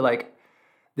 I feel like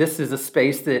this is a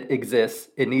space that exists.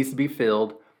 It needs to be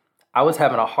filled. I was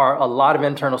having a lot of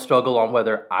internal struggle on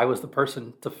whether I was the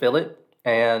person to fill it,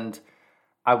 and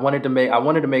I wanted to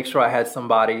make sure I had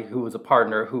somebody who was a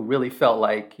partner who really felt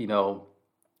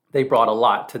they brought a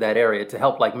lot to that area to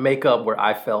help make up where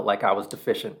I felt like I was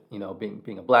deficient.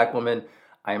 Being a Black woman,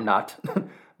 I am not,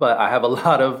 but I have a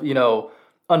lot of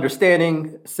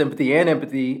understanding, sympathy, and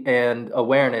empathy, and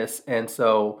awareness, and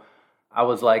so I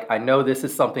was like, I know this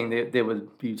is something that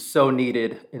would be so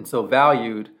needed and so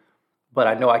valued, but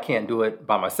I know I can't do it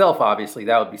by myself, obviously.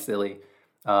 That would be silly.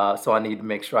 So I need to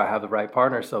make sure I have the right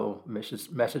partner. So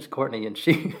messaged Courtney, and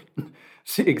she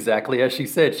exactly as she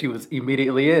said, she was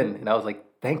immediately in. And I was like,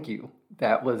 thank you.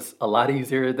 That was a lot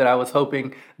easier than I was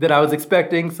hoping, than I was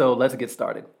expecting. So let's get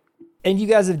started. And you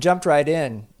guys have jumped right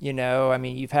in,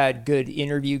 you've had good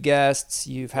interview guests,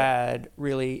 you've had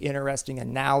really interesting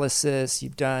analysis,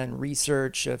 you've done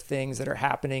research of things that are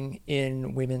happening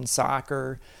in women's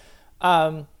soccer.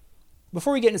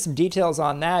 Before we get into some details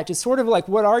on that, just sort of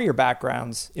what are your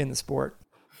backgrounds in the sport?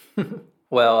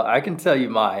 Well, I can tell you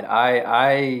mine.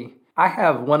 I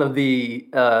have one of the,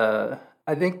 I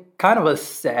think kind of a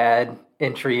sad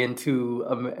entry into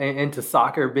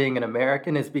soccer being an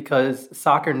American, is because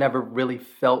soccer never really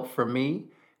felt for me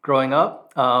growing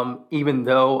up. Even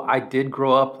though I did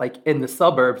grow up in the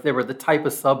suburbs, they were the type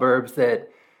of suburbs that,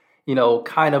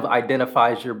 kind of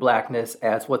identifies your Blackness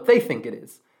as what they think it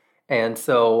is. And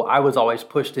so I was always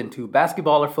pushed into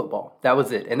basketball or football. That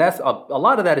was it. And that's a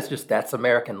lot of that is just, that's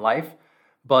American life.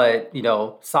 But,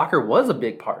 soccer was a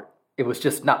big part. It was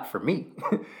just not for me.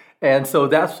 And so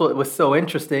that's what was so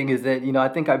interesting, is that, I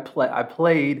think I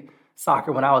played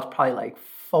soccer when I was probably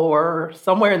 4,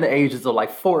 somewhere in the ages of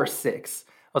 4 or 6.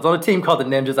 I was on a team called the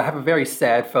Ninjas. I have a very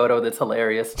sad photo that's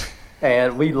hilarious.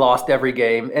 And we lost every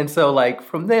game. And so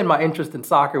from then, my interest in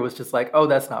soccer was just oh,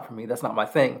 that's not for me. That's not my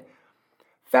thing.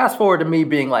 Fast forward to me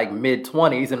being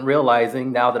mid-20s and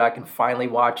realizing now that I can finally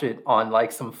watch it on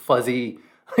some fuzzy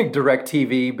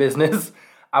DirecTV business,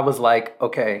 I was like,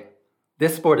 okay,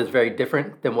 this sport is very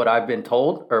different than what I've been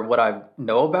told or what I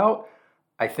know about.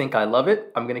 I think I love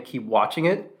it. I'm going to keep watching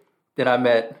it. Then I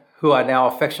met who I now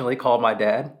affectionately call my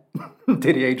dad,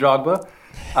 Didier Drogba.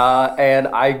 And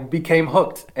I became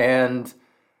hooked. And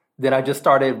then I just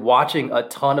started watching a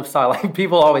ton of soccer. Like,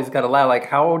 people always kind of laugh, like,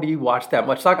 how do you watch that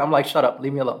much soccer? I'm like, shut up,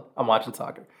 leave me alone. I'm watching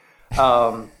soccer.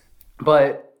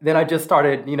 But then I just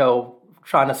started,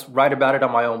 trying to write about it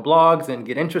on my own blogs and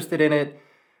get interested in it.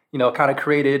 Kind of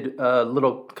created a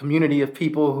little community of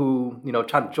people who,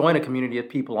 try to join a community of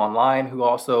people online who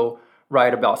also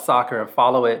write about soccer and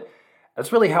follow it.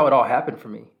 That's really how it all happened for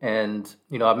me. And,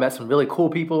 I've met some really cool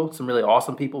people, some really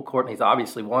awesome people. Courtney's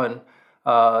obviously one.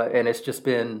 And it's just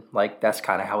been like, that's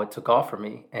kind of how it took off for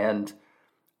me. And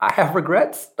I have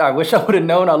regrets. I wish I would have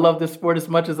known I love this sport as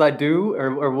much as I do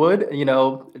or would,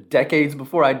 decades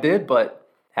before I did, but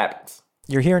happens.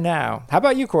 You're here now. How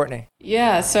about you, Courtney?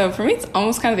 Yeah, so for me, it's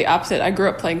almost kind of the opposite. I grew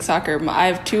up playing soccer. I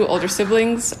have two older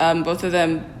siblings. Both of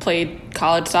them played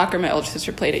college soccer. My older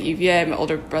sister played at UVA. My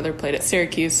older brother played at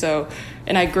Syracuse.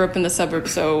 And I grew up in the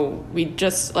suburbs. So we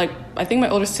just, I think my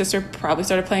older sister probably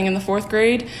started playing in the 4th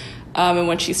grade. And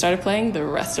when she started playing, the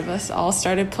rest of us all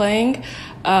started playing.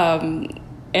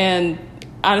 And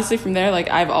honestly, from there,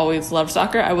 I've always loved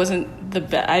soccer. I wasn't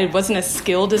I wasn't as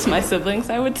skilled as my siblings,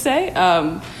 I would say.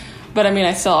 But I mean,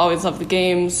 I still always love the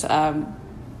games, and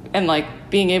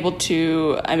being able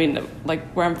to,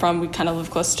 where I'm from, we kind of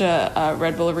live close to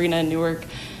Red Bull Arena in Newark.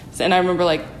 And I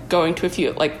remember going to a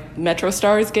few Metro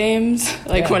Stars games,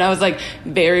 when I was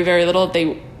very, very little.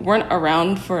 They weren't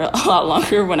around for a lot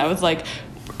longer when I was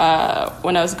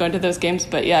when I was going to those games.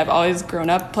 But yeah, I've always grown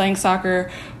up playing soccer,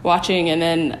 watching. And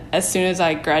then as soon as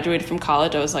I graduated from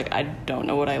college, I was like, I don't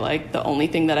know what I like. The only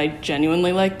thing that I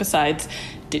genuinely like besides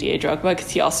Didier Drogba,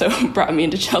 because he also brought me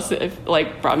into Chelsea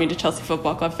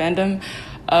Football Club fandom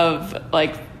of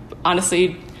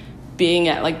honestly being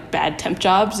at bad temp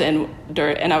jobs and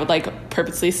I would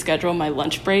purposely schedule my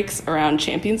lunch breaks around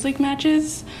Champions League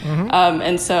matches. Mm-hmm.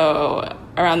 And so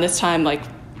around this time, it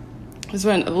was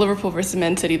when Liverpool versus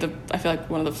Man City, I feel like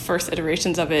one of the first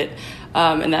iterations of it,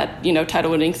 and that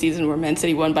title winning season where Man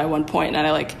City won by 1 point,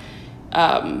 and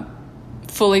I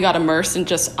fully got immersed and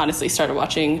just honestly started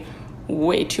watching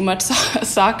way too much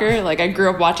soccer. I grew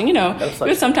up watching, we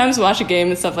would sometimes watch a game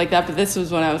and stuff like that, but this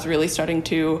was when I was really starting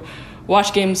to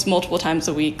watch games multiple times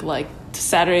a week.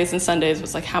 Saturdays and Sundays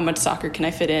was how much soccer can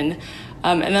I fit in?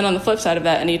 And then on the flip side of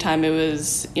that, anytime it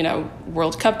was,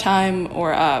 World Cup time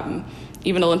or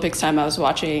even Olympics time, I was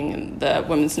watching the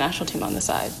women's national team on the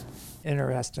side.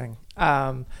 Interesting.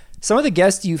 Some of the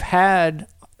guests you've had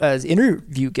as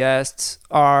interview guests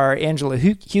are Angela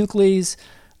Hucles,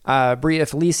 Bria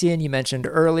Felician, you mentioned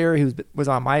earlier, who was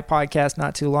on my podcast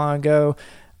not too long ago,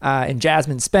 and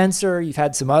Jasmine Spencer. You've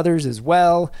had some others as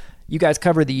well. You guys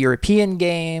cover the European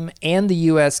game and the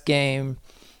U.S. game.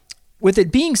 With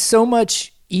it being so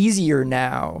much easier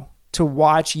now to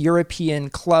watch European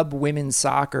club women's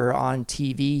soccer on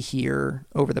TV here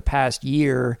over the past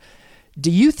year, do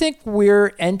you think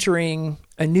we're entering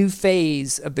a new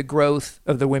phase of the growth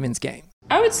of the women's game?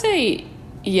 I would say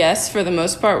yes, for the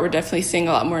most part. We're definitely seeing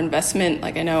a lot more investment.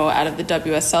 I know out of the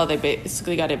WSL, they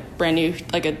basically got a brand new,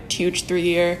 a huge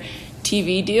 3-year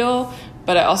TV deal.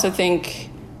 But I also think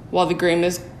while the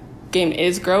game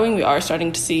is growing, we are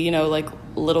starting to see,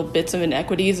 little bits of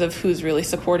inequities of who's really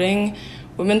supporting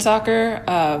women's soccer.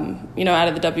 Out of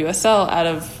the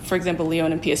WSL, for example,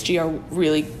 Lyon and PSG are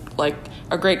really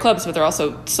are great clubs, but they're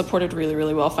also supported really,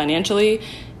 really well financially.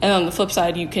 And on the flip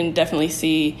side, you can definitely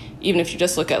see, even if you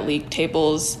just look at league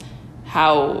tables,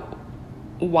 how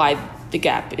wide the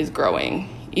gap is growing.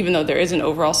 Even though there is an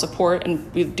overall support,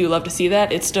 and we do love to see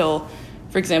that, it's still,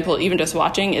 for example, even just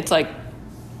watching, it's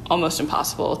almost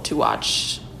impossible to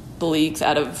watch the leagues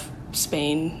out of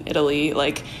Spain, Italy.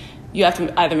 You have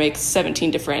to either make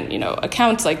 17 different,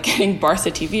 accounts, getting Barca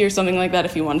TV or something like that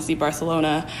if you want to see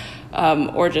Barcelona,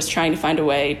 or just trying to find a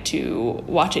way to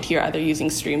watch it here, either using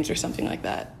streams or something like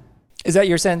that. Is that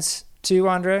your sense too,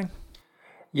 Andre?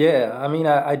 Yeah,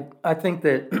 I think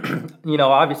that,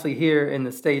 obviously here in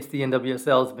the States, the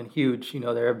NWSL has been huge.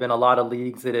 There have been a lot of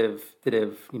leagues that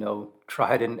have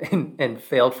tried and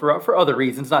failed for other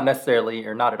reasons, not necessarily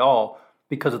or not at all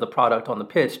because of the product on the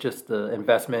pitch, just the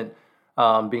investment,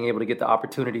 being able to get the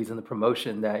opportunities and the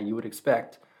promotion that you would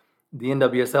expect. The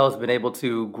NWSL has been able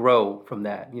to grow from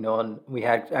that, and we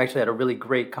actually had a really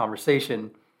great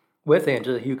conversation with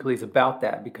Angela Hucles about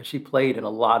that, because she played in a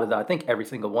lot of I think every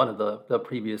single one of the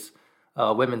previous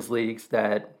women's leagues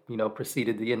that,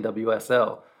 preceded the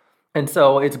NWSL. And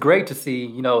so it's great to see,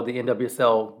 the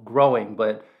NWSL growing,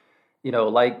 but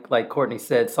like Courtney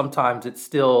said, sometimes it's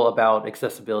still about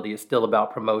accessibility. It's still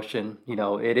about promotion.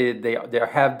 There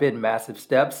have been massive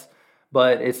steps,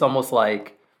 but it's almost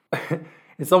like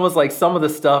it's almost like some of the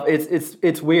stuff.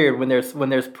 It's weird when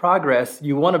there's progress.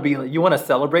 You want to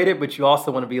celebrate it, but you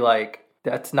also want to be like,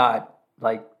 that's not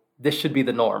like, this should be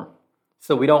the norm.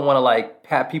 So we don't want to like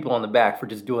pat people on the back for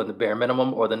just doing the bare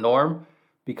minimum or the norm,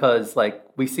 because like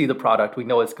we see the product, we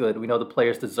know it's good. We know the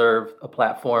players deserve a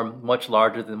platform much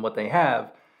larger than what they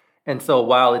have. And so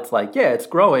while it's like, yeah, it's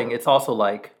growing, it's also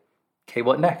like, okay,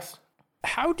 what next?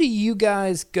 How do you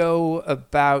guys go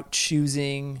about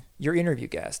choosing your interview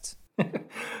guests?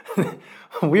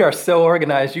 We are so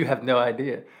organized, you have no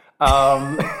idea.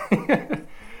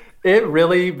 It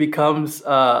really becomes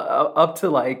up to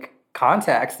like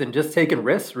contacts and just taking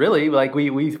risks, really. Like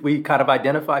we kind of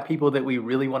identify people that we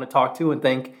really want to talk to and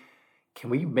think, can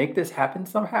we make this happen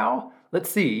somehow? Let's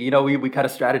see. We kind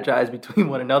of strategize between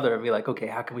one another and be like, okay,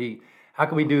 how can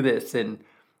we do this? And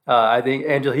I think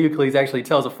Angela Hucles actually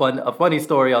tells a funny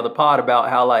story on the pod about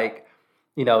how, like,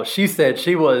 she said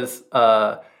she was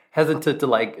hesitant to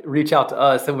like reach out to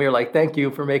us, and we were like, thank you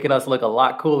for making us look a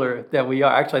lot cooler than we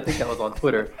are. Actually, I think that was on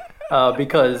Twitter,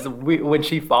 because when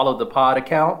she followed the pod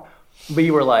account,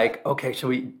 we were like, okay, should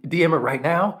we DM her right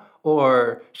now,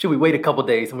 or should we wait a couple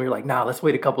days? And we were like, nah, let's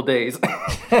wait a couple days.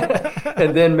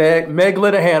 And then Meg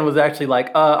Linehan was actually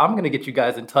like, I'm going to get you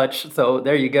guys in touch. So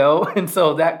there you go. And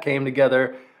so that came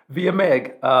together via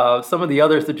Meg. Some of the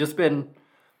others have just been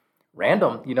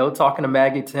random, talking to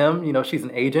Maggie Tim. She's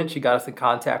an agent. She got us in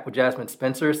contact with Jasmine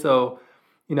Spencer. So,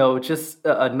 just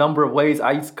a number of ways.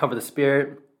 I used to cover the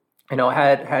Spirit,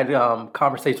 had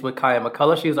conversations with Kaya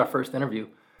McCullough. She was our first interview.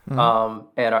 And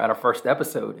our first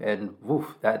episode, and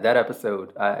that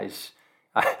episode, I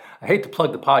hate to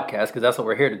plug the podcast because that's what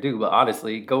we're here to do, but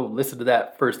honestly, go listen to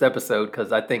that first episode,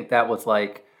 because I think that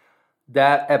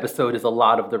episode is a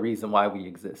lot of the reason why we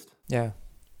exist. Yeah.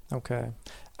 Okay.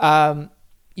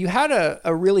 You had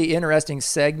a really interesting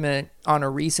segment on a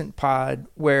recent pod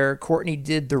where Courtney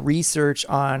did the research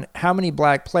on how many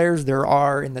Black players there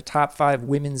are in the top 5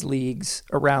 women's leagues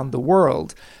around the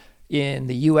world, in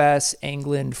the US,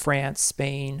 England, France,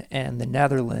 Spain, and the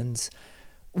Netherlands.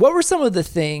 What were some of the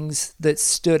things that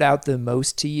stood out the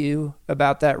most to you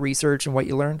about that research and what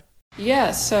you learned?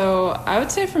 Yeah, so I would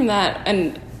say from that,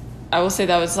 and I will say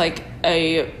that was like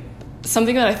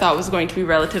something that I thought was going to be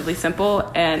relatively simple,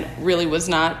 and really was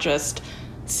not. Just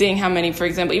seeing how many, for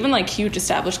example, even like huge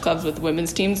established clubs with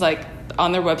women's teams, like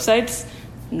on their websites,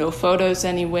 no photos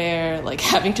anywhere, like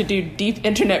having to do deep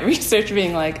internet research,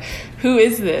 being like, who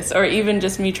is this? Or even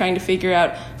just me trying to figure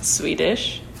out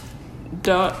Swedish.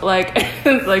 Don't like,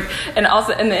 and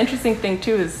the interesting thing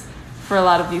too is for a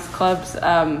lot of these clubs,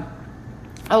 a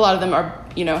lot of them are,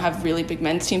 have really big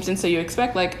men's teams. And so you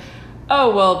expect like,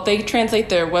 oh, well, they translate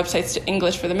their websites to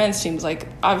English for the men's teams. Like,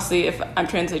 obviously, if I'm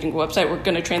translating a website, we're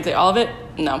going to translate all of it?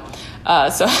 No.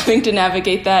 So having to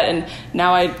navigate that, and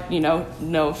now I,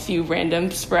 know a few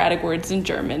random sporadic words in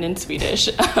German and Swedish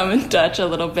and Dutch a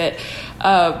little bit.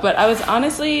 But I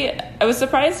was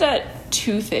surprised at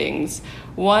 2 things.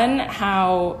 One,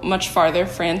 how much farther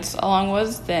France along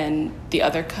was than the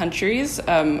other countries.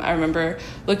 I remember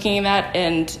looking at that,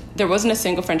 and there wasn't a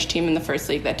single French team in the first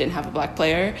league that didn't have a Black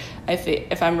player. I think,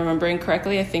 if I'm remembering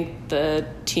correctly, I think the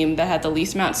team that had the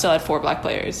least amount still had 4 Black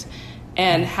players.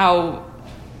 And how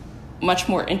much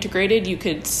more integrated you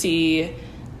could see,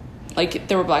 like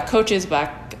there were Black coaches,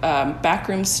 Black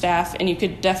backroom staff, and you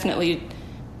could definitely,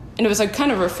 and it was like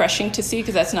kind of refreshing to see,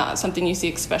 because that's not something you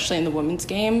see, especially in the women's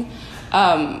game.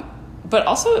 But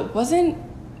also it wasn't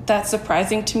that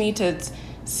surprising to me to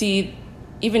see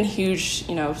even huge,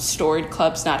 storied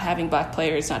clubs not having Black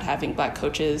players, not having Black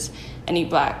coaches, any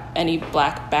black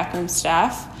backroom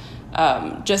staff.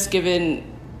 Just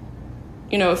given,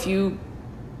 if you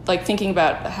like thinking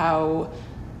about how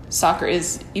soccer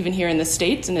is even here in the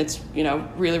States, and it's,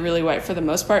 really, really white for the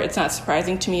most part, it's not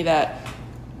surprising to me that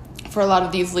for a lot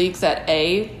of these leagues that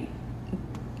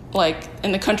like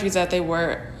in the countries that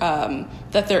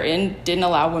that they're in, didn't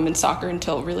allow women's soccer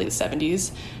until really the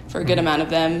 70s for a good amount of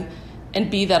them,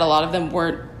 and B, that a lot of them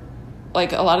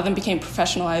became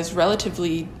professionalized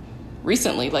relatively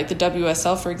recently. Like the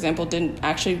WSL, for example, didn't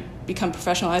actually become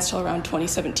professionalized till around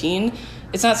 2017.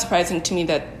 It's not surprising to me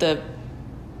that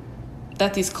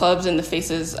these clubs and the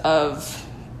faces of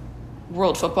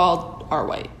world football are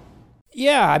white.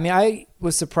 Yeah, I mean, I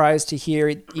was surprised to hear,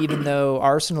 even though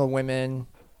Arsenal women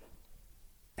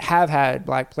have had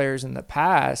Black players in the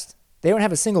past, they don't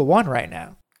have a single one right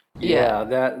now. Yeah,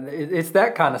 it's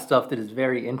that kind of stuff that is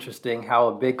very interesting, how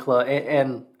a big club,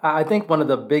 and I think one of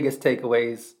the biggest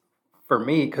takeaways for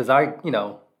me, because I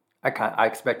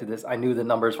expected this. I knew the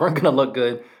numbers weren't going to look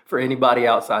good for anybody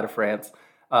outside of France.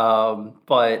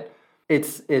 But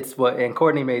it's what, and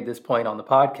Courtney made this point on the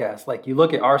podcast. Like, you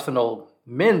look at Arsenal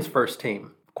men's first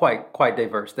team, quite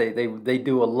diverse. They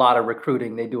do a lot of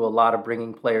recruiting. They do a lot of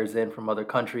bringing players in from other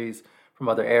countries, from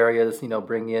other areas.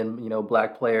 Bring in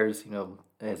black players,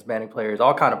 Hispanic players,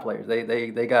 all kind of players.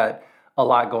 They got a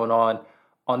lot going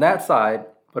on that side.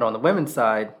 But on the women's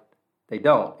side, they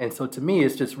don't. And so to me,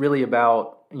 it's just really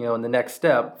about, and the next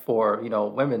step for,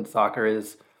 women's soccer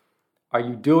is, are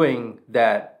you doing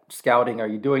that scouting? Are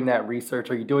you doing that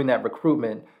research? Are you doing that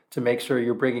recruitment to make sure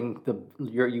you're bringing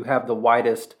you have the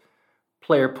widest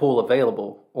player pool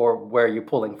available, or where you're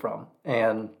pulling from?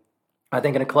 And I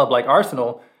think in a club like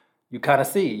Arsenal, you kind of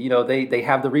see, they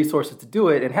have the resources to do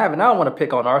it. And I don't want to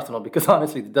pick on Arsenal, because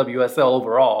honestly, the WSL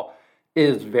overall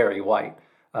is very white.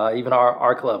 Even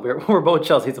our club, we're both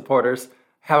Chelsea supporters,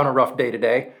 having a rough day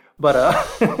today, but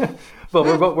but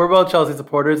we're both Chelsea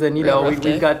supporters, and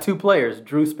we've got two players,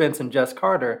 Drew Spence and Jess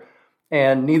Carter,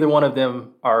 and neither one of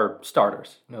them are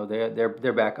starters.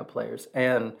 They're backup players,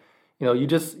 and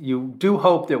you do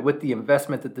hope that with the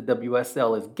investment that the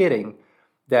WSL is getting,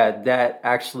 that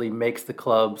actually makes the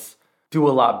clubs do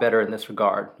a lot better in this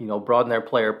regard. Broaden their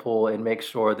player pool and make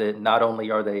sure that not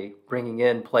only are they bringing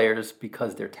in players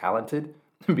because they're talented,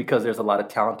 because there's a lot of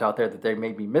talent out there that they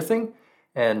may be missing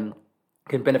and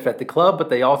can benefit the club, but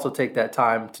they also take that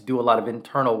time to do a lot of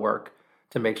internal work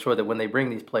to make sure that when they bring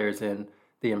these players in,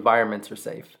 the environments are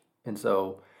safe. And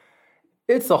so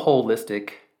it's a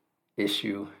holistic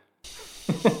issue.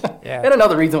 Yeah. And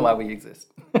another reason why we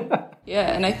exist.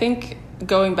 Yeah, and I think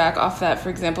going back off that, for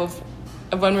example,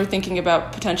 when we're thinking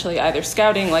about potentially either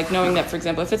scouting, like knowing that, for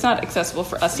example, if it's not accessible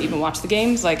for us to even watch the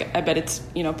games, like I bet it's,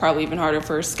 probably even harder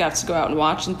for scouts to go out and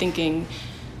watch, and thinking,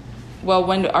 well,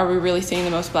 when are we really seeing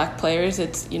the most black players?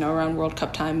 It's, around World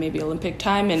Cup time, maybe Olympic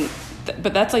time.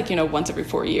 But that's like, once every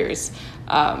 4 years.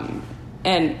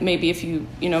 And maybe if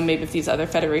maybe if these other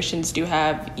federations do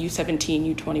have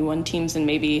U17, U21 teams, and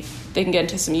maybe they can get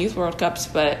into some youth World Cups.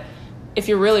 But if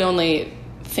you're really only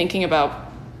thinking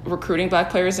about recruiting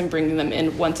black players and bringing them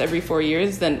in once every 4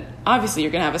 years, then obviously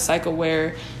you're going to have a cycle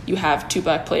where you have 2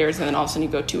 black players and then all of a sudden you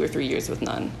go 2 or 3 years with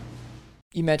none.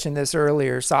 You mentioned this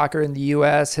earlier. Soccer in the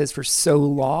U.S. has for so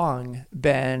long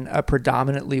been a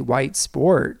predominantly white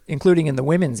sport, including in the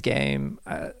women's game.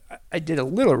 I did a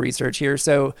little research here.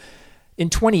 So in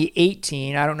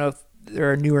 2018, I don't know if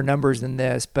there are newer numbers than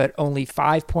this, but only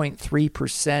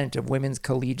 5.3% of women's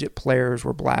collegiate players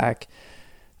were black.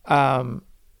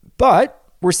 But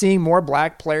we're seeing more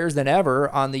black players than ever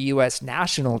on the U.S.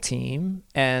 national team,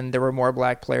 and there were more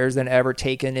black players than ever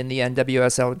taken in the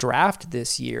NWSL draft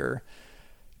this year.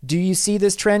 Do you see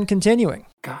this trend continuing?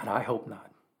 God, I hope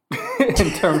not. In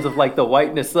terms of like the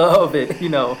whiteness of it,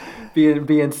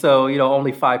 being so,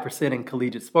 only 5% in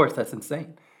collegiate sports, that's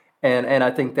insane. And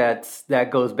I think that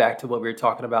goes back to what we were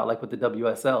talking about, like with the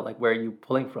WSL, like where are you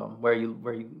pulling from? Where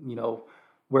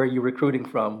are you recruiting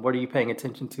from? What are you paying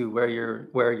attention to? Where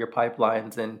are your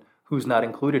pipelines, and who's not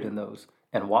included in those,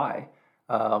 and why?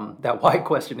 That why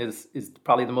question is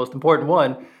probably the most important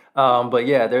one. But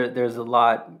yeah, there's a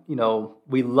lot.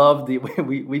 We love we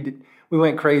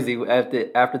went crazy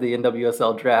after the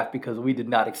NWSL draft because we did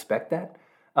not expect that.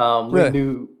 Really? We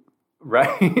knew,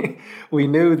 right? we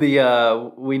knew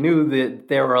that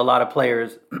there were a lot of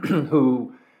players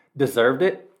who deserved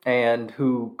it and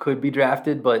who could be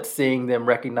drafted, but seeing them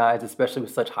recognized, especially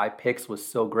with such high picks, was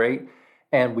so great.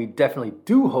 And we definitely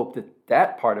do hope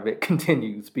that part of it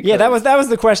continues. Because... Yeah, that was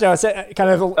the question I was kind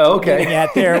of getting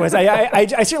at there. Was I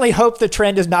certainly hope the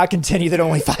trend does not continue that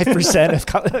only 5%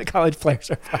 of college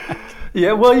players are black.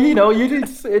 Yeah, well,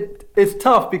 it's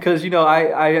tough because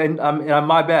I'm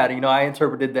my bad. I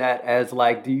interpreted that as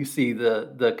like, do you see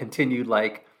the continued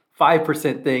like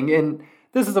 5% thing? And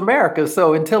this is America,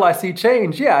 so until I see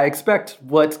change, yeah, I expect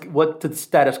what the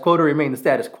status quo to remain the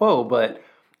status quo. But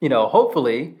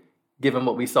hopefully, given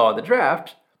what we saw in the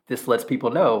draft, this lets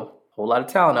people know a whole lot of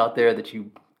talent out there that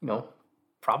you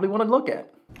probably want to look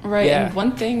at. Right. Yeah. And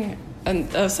one thing,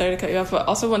 sorry to cut you off, but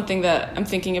also one thing that I'm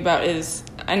thinking about is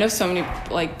I know so many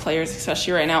like players,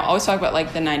 especially right now, always talk about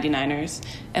like the 99ers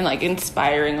and like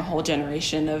inspiring a whole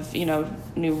generation of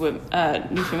new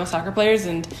female soccer players,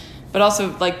 but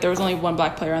also like there was only one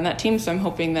black player on that team, so I'm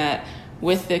hoping that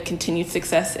with the continued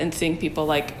success and seeing people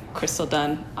like Crystal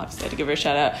Dunn, obviously I had to give her a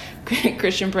shout out,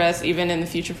 Christian Press, even in the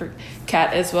future for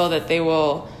Kat as well, that they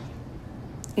will,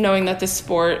 knowing that this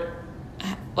sport,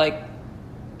 like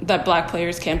that black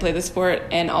players can play the sport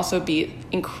and also be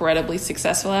incredibly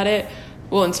successful at it,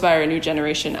 will inspire a new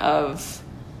generation of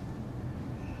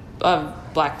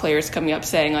black players coming up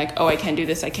saying like, oh, I can do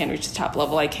this, I can reach the top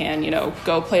level, I can,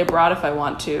 go play abroad if I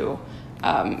want to,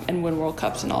 and win World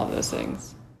Cups and all of those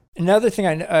things. Another thing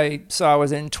I saw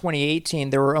was in 2018,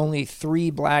 there were only 3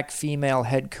 black female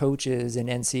head coaches in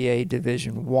NCAA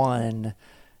Division I.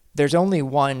 There's only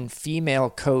 1 female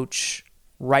coach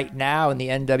right now in the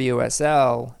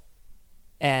NWSL,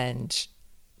 and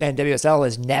NWSL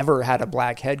has never had a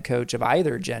black head coach of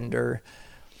either gender.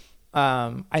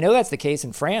 I know that's the case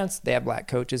in France. They have black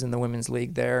coaches in the women's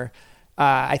league there.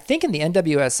 I think in the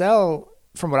NWSL,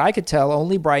 from what I could tell,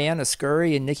 only Brianna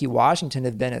Scurry and Nikki Washington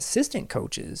have been assistant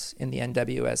coaches in the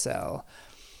NWSL.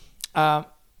 How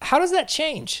does that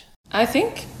change? I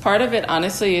think part of it,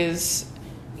 honestly, is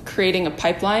creating a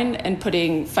pipeline and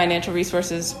putting financial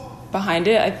resources behind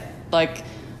it.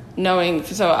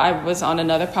 So I was on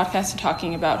another podcast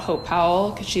talking about Hope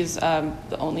Powell, because she's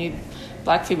the only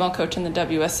black female coach in the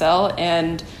WSL,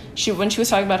 and when she was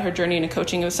talking about her journey into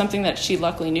coaching, it was something that she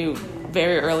luckily knew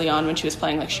very early on when she was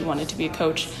playing, like she wanted to be a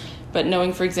coach. But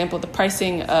knowing, for example, the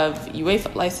pricing of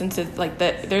UEFA licenses, like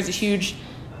that, there's a huge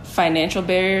financial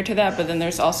barrier to that, but then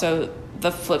there's also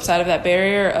the flip side of that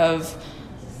barrier of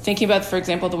thinking about, for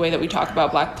example, the way that we talk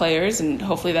about black players, and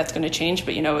hopefully that's going to change.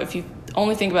 But, if you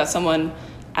only think about someone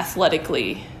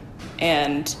athletically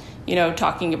and,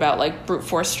 talking about like brute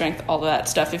force strength, all of that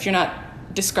stuff, if you're not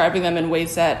describing them in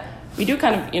ways that we do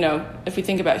kind of, if we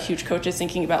think about huge coaches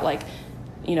thinking about like,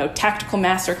 tactical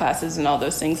master classes and all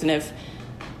those things. And if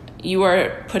you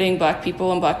are putting black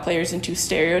people and black players into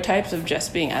stereotypes of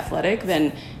just being athletic,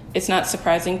 then it's not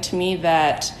surprising to me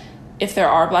that if there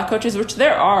are black coaches, which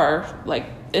there are, like,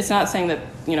 it's not saying that,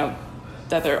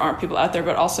 that there aren't people out there,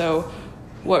 but also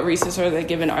what resources are they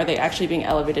given? Are they actually being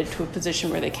elevated to a position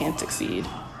where they can succeed?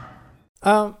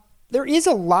 There is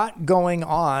a lot going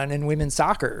on in women's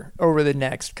soccer over the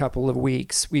next couple of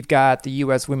weeks. We've got the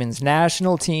U.S. women's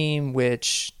national team,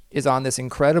 which is on this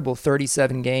incredible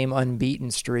 37-game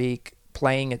unbeaten streak,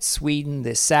 playing at Sweden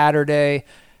this Saturday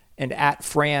and at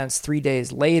France 3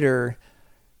 days later.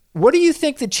 What do you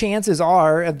think the chances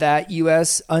are of that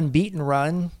U.S. unbeaten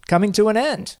run coming to an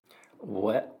end?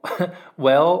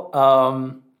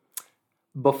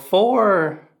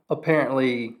 Before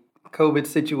apparently COVID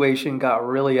situation got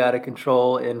really out of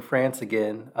control in France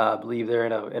again, I believe they're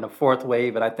in a 4th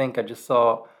wave, and I think I just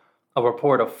saw a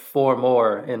report of 4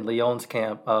 more in Lyon's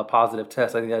camp, positive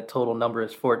tests. I think that total number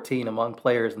is 14 among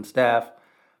players and staff.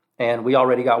 And we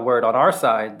already got word on our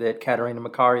side that Catarina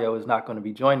Macario is not going to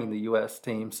be joining the U.S.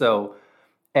 team. So,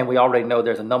 and we already know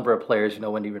there's a number of players,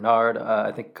 Wendy Renard,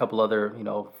 I think a couple other,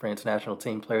 France national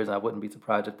team players. I wouldn't be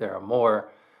surprised if there are more.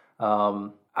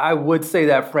 I would say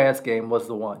that France game was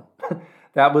the one.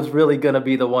 That was really going to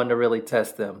be the one to really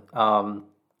test them.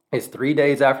 It's 3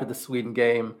 days after the Sweden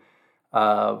game.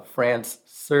 France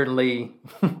certainly,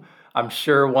 I'm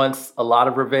sure, wants a lot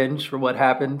of revenge for what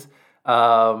happened.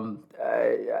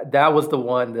 That was the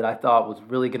one that I thought was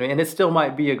really going to, and it still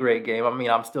might be a great game. I mean,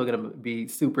 I'm still going to be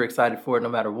super excited for it no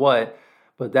matter what.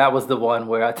 But that was the one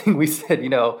where I think we said,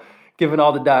 given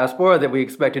all the diaspora that we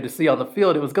expected to see on the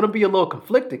field, it was going to be a little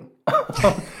conflicting.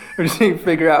 We're just trying to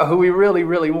figure out who we really,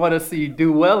 really want to see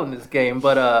do well in this game.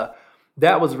 But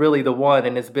that was really the one,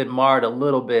 and it's been marred a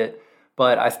little bit.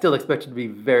 But I still expect it to be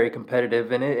very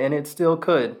competitive, and it still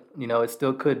could. It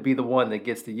still could be the one that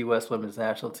gets the U.S. women's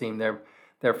national team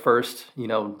their first,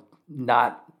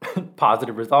 not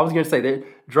positive result. I was going to say they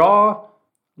draw,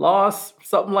 loss,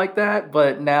 something like that.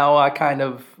 But now I kind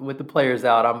of, with the players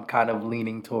out, I'm kind of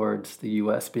leaning towards the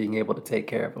U.S. being able to take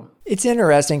care of them. It's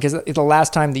interesting because the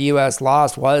last time the U.S.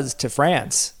 lost was to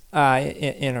France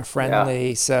in a friendly.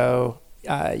 Yeah. So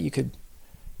you could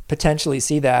potentially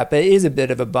see that. But it is a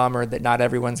bit of a bummer that not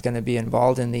everyone's going to be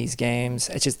involved in these games.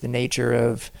 It's just the nature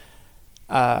of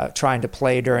trying to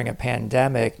play during a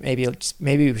pandemic. Maybe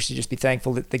we should just be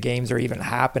thankful that the games are even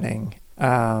happening.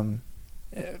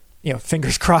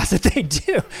 Fingers crossed that they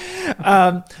do.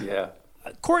 Yeah.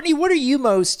 Courtney, what are you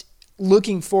most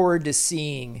looking forward to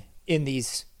seeing in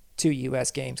these 2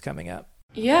 U.S. games coming up?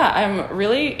 Yeah, I'm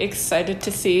really excited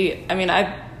to see. I mean,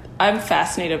 I'm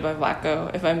fascinated by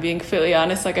Vlatko, if I'm being completely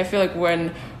honest. Like, I feel like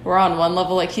when we're on one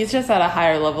level, like, he's just at a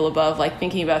higher level above, like,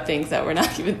 thinking about things that we're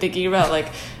not even thinking about, like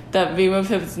the meme of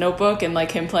his notebook and,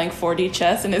 like, him playing 4D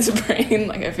chess in his brain.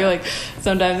 Like, I feel like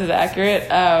sometimes it's accurate.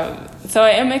 So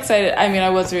I am excited. I mean, I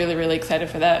was really, really excited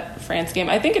for that France game.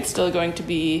 I think it's still going to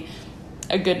be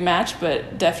a good match,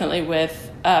 but definitely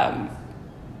with,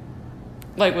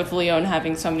 with Lyon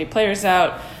having so many players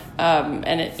out,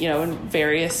 and it, in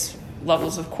various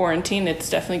levels of quarantine, it's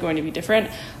definitely going to be different.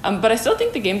 But I still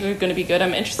think the games are going to be good.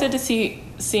 I'm interested to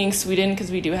seeing Sweden,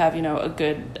 because we do have, a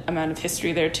good amount of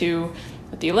history there too,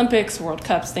 with the Olympics, World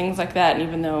Cups, things like that. And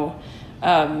even though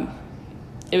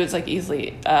it was like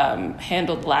easily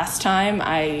handled last time,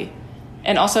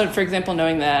 and also, for example,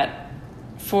 knowing that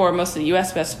for most of the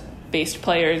U.S. based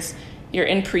players, you're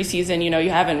in preseason, you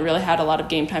haven't really had a lot of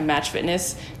game time match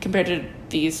fitness compared to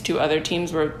these two other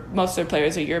teams where most of their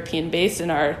players are European based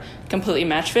and are completely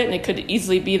match fit. And it could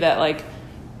easily be that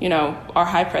our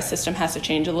high press system has to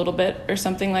change a little bit or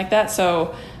something like that.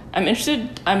 So I'm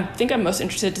most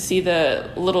interested to see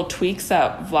the little tweaks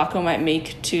that Vlaco might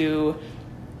make to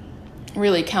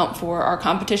really count for our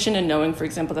competition, and knowing, for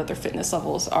example, that their fitness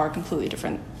levels are completely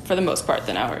different for the most part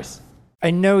than ours. I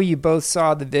know you both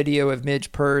saw the video of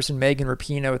Midge Purce and Megan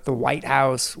Rapinoe at the White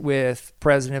House with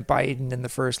President Biden and the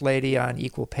First Lady on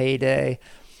Equal Pay Day.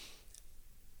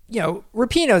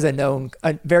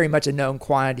 Rapinoe's very much a known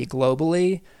quantity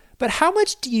globally, but how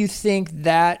much do you think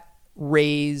that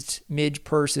raised Midge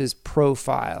Purce's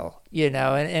profile?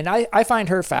 And I find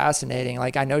her fascinating.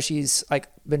 Like, I know she's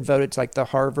been voted to the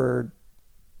Harvard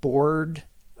board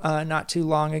not too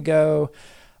long ago.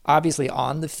 Obviously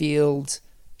on the field,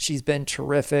 she's been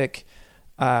terrific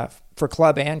for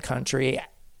club and country.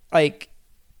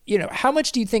 How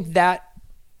much do you think that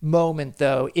moment,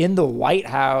 though, in the White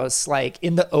House,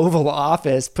 in the Oval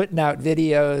Office, putting out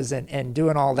videos and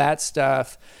doing all that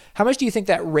stuff, how much do you think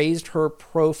that raised her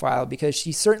profile? Because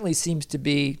she certainly seems to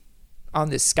be on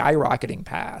this skyrocketing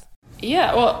path.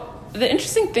 Yeah, well, the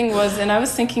interesting thing was, and I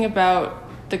was thinking about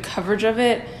the coverage of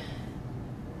it,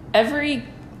 every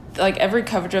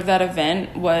coverage of that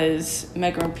event was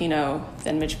Megan Rapinoe,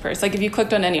 then Midge Purce. If you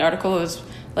clicked on any article, it was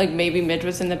maybe Midge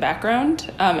was in the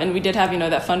background. And we did have,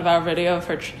 that fun viral video of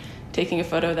her taking a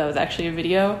photo that was actually a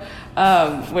video,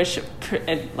 which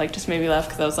just made me laugh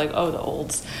because I was like, oh, the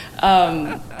olds.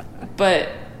 But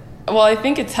while I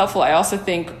think it's helpful, I also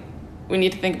think we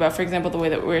need to think about, for example, the way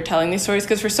that we're telling these stories,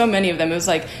 because for so many of them, it was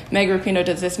Megan Rapinoe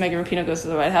does this, Megan Rapinoe goes to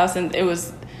the White House, and there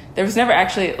was never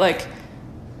actually,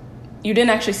 you didn't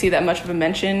actually see that much of a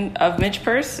mention of Midge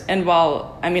Purce. And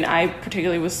while, I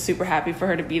particularly was super happy for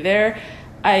her to be there,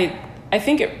 I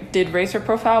think it did raise her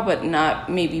profile, but not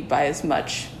maybe by as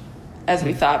much as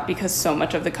we thought, because so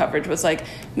much of the coverage was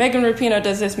Megan Rapinoe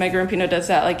does this, Megan Rapinoe does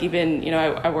that. Even,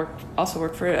 I also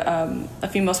work for a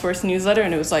female sports newsletter,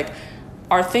 and it was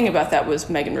our thing about that was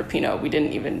Megan Rapinoe. We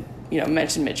didn't even,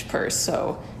 mention Midge Purce.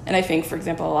 So, and I think, for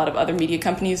example, a lot of other media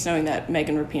companies, knowing that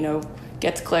Megan Rapinoe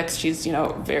gets clicks, she's,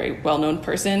 a very well-known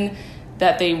person,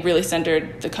 that they really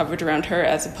centered the coverage around her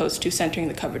as opposed to centering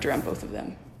the coverage around both of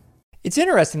them. It's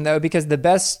interesting, though, because the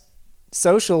best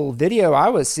social video I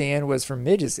was seeing was from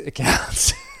Midge's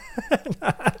accounts,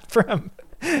 not from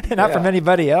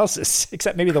anybody else's,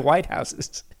 except maybe the White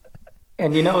House's.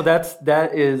 And that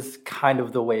is kind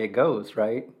of the way it goes,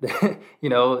 right?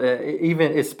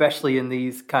 Even especially in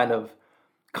these kind of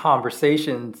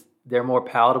conversations, they're more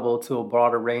palatable to a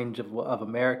broader range of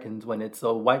Americans when it's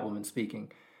a white woman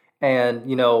speaking.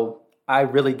 And, I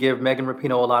really give Megan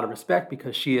Rapinoe a lot of respect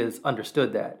because she has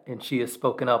understood that. And she has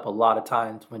spoken up a lot of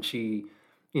times when she,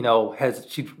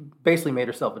 she basically made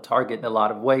herself a target in a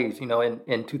lot of ways.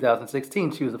 In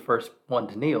 2016, she was the first one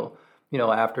to kneel,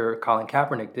 after Colin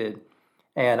Kaepernick did.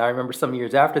 And I remember some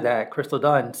years after that, Crystal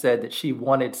Dunn said that she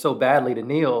wanted so badly to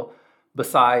kneel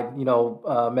beside, Megan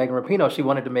Rapinoe. She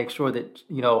wanted to make sure that,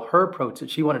 her protest,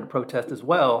 she wanted to protest as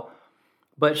well.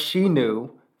 But she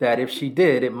knew that if she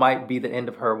did, it might be the end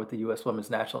of her with the U.S.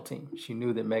 women's national team. She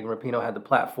knew that Megan Rapinoe had the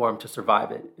platform to survive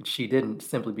it. And she didn't,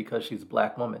 simply because she's a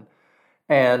black woman.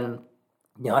 And,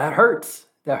 that hurts.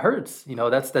 That hurts.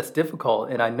 That's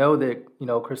difficult. And I know that,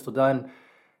 Crystal Dunn,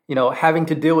 having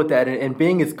to deal with that and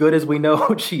being as good as we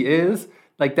know she is,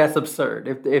 that's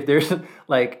absurd. If there's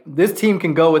this team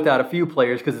can go without a few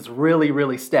players because it's really,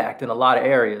 really stacked in a lot of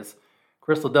areas.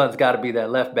 Crystal Dunn's got to be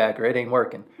that left back or it ain't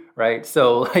working, right?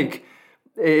 So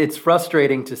it's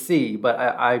frustrating to see, but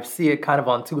I see it kind of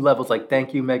on two levels.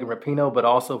 Thank you, Megan Rapinoe, but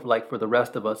also for the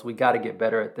rest of us, we got to get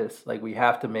better at this. We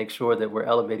have to make sure that we're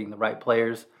elevating the right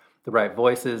players, the right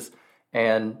voices,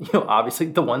 and obviously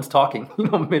the ones talking.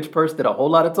 Midge Purce did a whole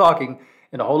lot of talking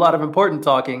and a whole lot of important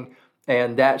talking.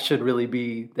 And that should really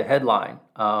be the headline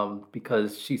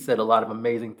because she said a lot of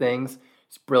amazing things.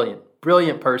 She's brilliant,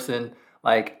 brilliant person.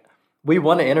 We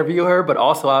want to interview her, but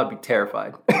also I would be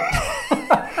terrified.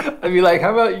 I'd be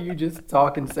how about you just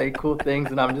talk and say cool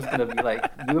things, and I'm just going to be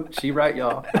 "Yep, she right,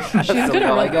 y'all." She's going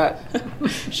to all I got.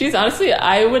 She's honestly,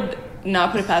 I would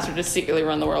not put it past her to secretly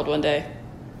run the world one day.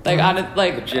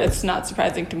 It's not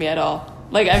surprising to me at all.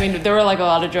 Like, I mean, there were like a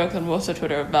lot of jokes on most of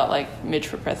Twitter about like Mitch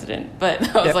for president,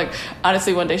 but I was like,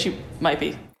 honestly, one day she might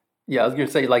be. Yeah, I was gonna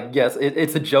say, like, yes,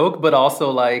 it's a joke, but also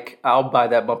like I'll buy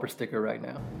that bumper sticker right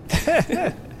now.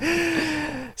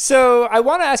 So I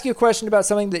want to ask you a question about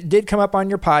something that did come up on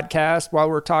your podcast while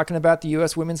we're talking about the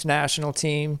U.S. women's national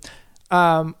team.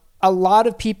 A lot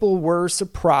of people were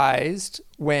surprised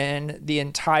when the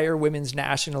entire women's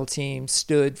national team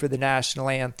stood for the national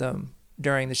anthem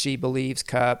during the She Believes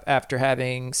Cup after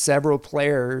having several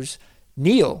players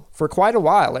kneel for quite a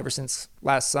while, ever since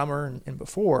last summer and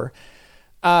before.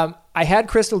 I had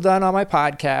Crystal Dunn on my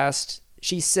podcast.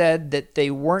 She said that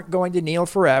they weren't going to kneel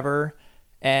forever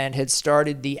and had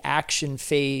started the action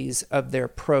phase of their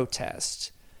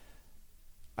protest.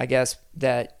 I guess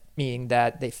that meaning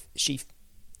that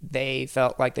they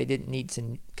felt like they didn't need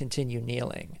to continue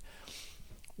kneeling.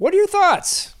 What are your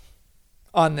thoughts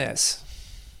on this?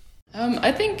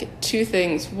 I think two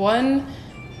things. One,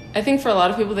 I think for a lot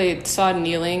of people, they saw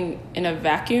kneeling in a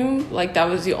vacuum, like that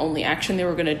was the only action they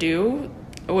were going to do,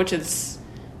 which is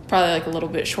probably like a little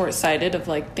bit short-sighted of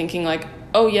like thinking like,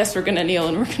 oh yes, we're going to kneel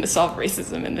and we're going to solve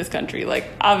racism in this country. Like,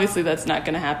 obviously that's not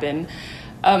going to happen.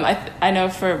 I know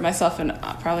for myself and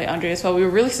probably Andre as well, we were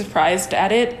really surprised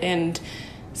at it, and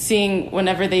seeing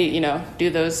whenever they, do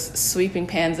those sweeping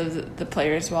pans of the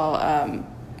players while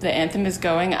the anthem is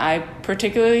going, I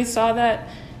particularly saw that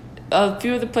a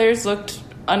few of the players looked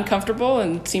uncomfortable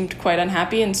and seemed quite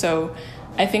unhappy. And so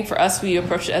I think for us, we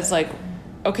approached it as like,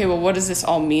 okay, well, what does this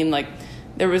all mean? Like,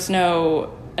 there was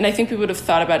no, and I think we would have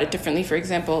thought about it differently. For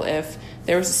example, if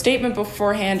there was a statement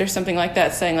beforehand or something like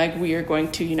that saying like, we are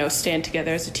going to, stand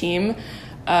together as a team.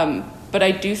 But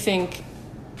I do think,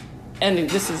 and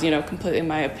this is, completely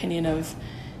my opinion of,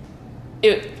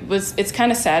 it's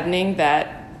kind of saddening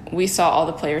that we saw all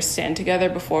the players stand together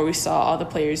before we saw all the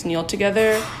players kneel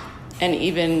together. And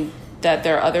even that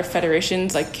there are other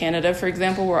federations like Canada, for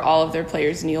example, where all of their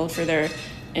players kneeled for their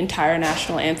entire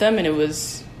national anthem, and it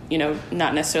was,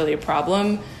 not necessarily a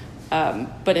problem.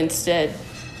 But instead,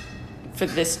 for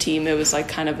this team, it was like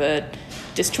kind of a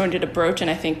disjointed approach. And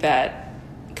I think that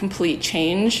complete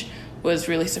change was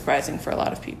really surprising for a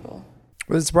lot of people.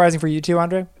 Was it surprising for you too,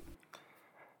 Andre?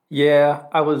 Yeah,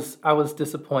 I was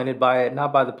disappointed by it,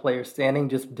 not by the players standing,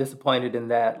 just disappointed in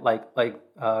that, like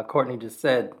Courtney just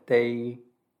said, they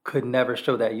could never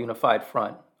show that unified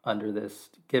front under this,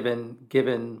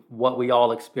 given what we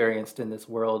all experienced in this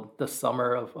world, the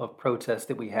summer of protests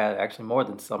that we had, actually more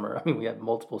than summer. I mean, we had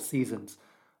multiple seasons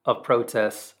of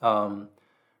protests.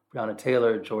 Breonna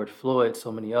Taylor, George Floyd,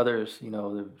 so many others,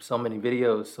 there's so many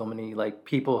videos, so many like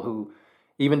people who,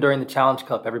 even during the Challenge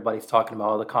Cup, everybody's talking about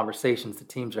all the conversations the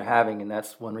teams are having. And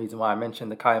that's one reason why I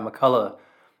mentioned the Kaya McCullough,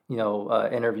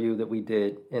 interview that we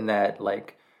did, in that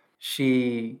like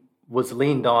she was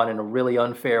leaned on in a really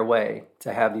unfair way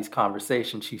to have these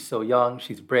conversations. She's so young,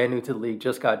 she's brand new to the league,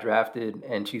 just got drafted,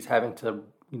 and she's having to,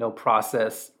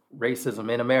 process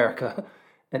racism in America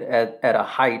at a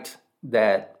height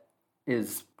that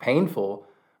is painful,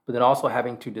 but then also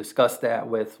having to discuss that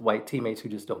with white teammates who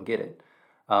just don't get it.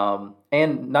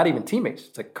 And not even teammates,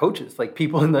 it's like coaches, like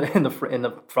people in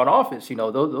the front office,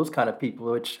 those kind of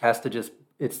people, which has to just,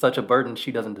 it's such a burden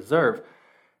she doesn't deserve.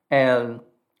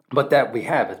 But that we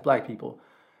have as Black people.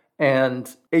 And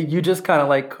you just kind of,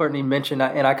 like Courtney mentioned,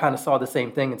 and I kind of saw the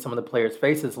same thing in some of the players'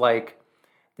 faces, like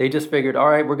they just figured, all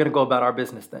right, we're going to go about our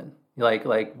business then.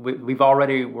 We're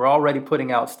already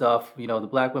putting out stuff. The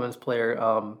Black Women's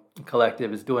Player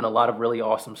Collective is doing a lot of really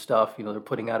awesome stuff. They're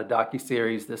putting out a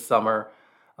docuseries this summer.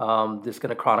 That's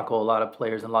going to chronicle a lot of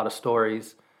players and a lot of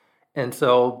stories. And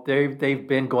so they've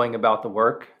been going about the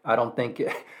work.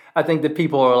 I think that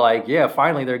people are like, yeah,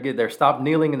 finally they're stopped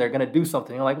kneeling and they're going to do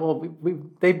something. You're like, well,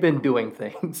 they've been doing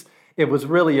things. It was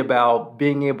really about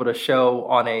being able to show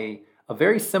on a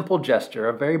very simple gesture,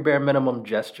 a very bare minimum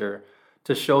gesture,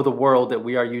 to show the world that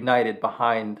we are united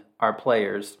behind our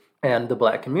players and the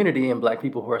Black community and Black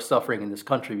people who are suffering in this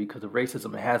country because of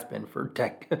racism. It has been for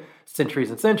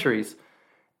centuries and centuries.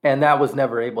 And that was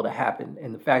never able to happen.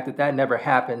 And the fact that that never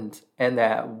happened and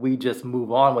that we just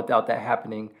move on without that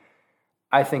happening,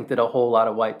 I think that a whole lot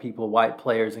of white people, white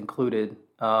players included,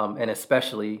 and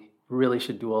especially, really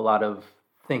should do a lot of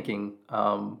thinking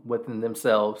within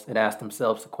themselves and ask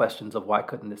themselves the questions of why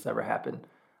couldn't this ever happen?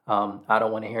 I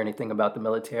don't want to hear anything about the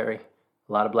military.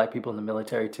 A lot of Black people in the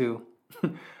military too.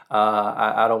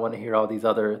 I don't want to hear all these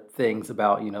other things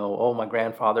about, oh, my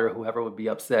grandfather, whoever would be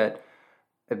upset.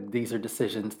 These are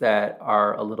decisions that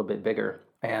are a little bit bigger.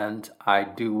 And I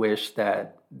do wish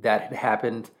that had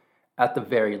happened at the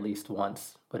very least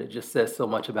once. But it just says so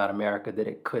much about America that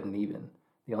it couldn't even.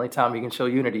 The only time you can show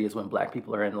unity is when black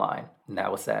people are in line. And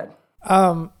that was sad.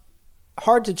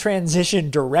 Hard to transition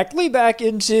directly back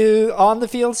into on the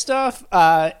field stuff.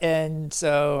 And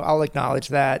so I'll acknowledge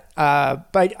that.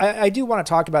 But I do want to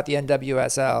talk about the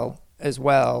NWSL as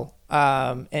well.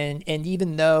 And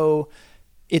even though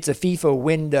it's a FIFA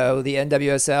window, the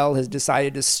NWSL has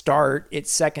decided to start its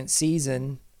second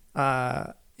season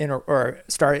or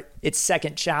start its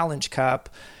second Challenge Cup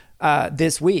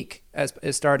this week as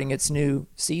starting its new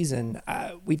season.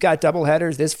 We've got double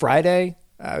headers this Friday,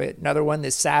 another one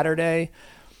this Saturday.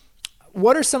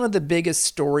 What are some of the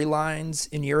biggest storylines,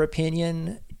 in your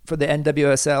opinion, for the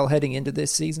NWSL heading into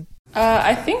this season?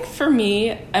 I think for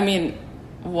me, I mean,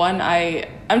 one,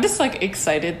 I'm just like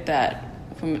excited that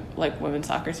like women's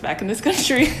soccer is back in this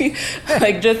country.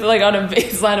 Like just like on a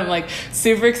baseline, I'm like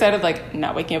super excited, like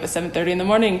not waking up at 7:30 in the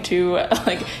morning to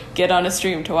like get on a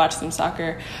stream to watch some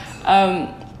soccer.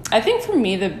 I think for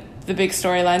me, the big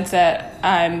storylines that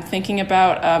I'm thinking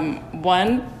about,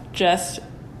 one, just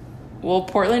will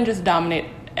Portland just dominate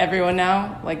everyone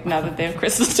now? Like now that they have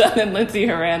Crystal Dunn and Lindsay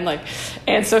Horan, like,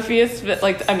 and Sophia's,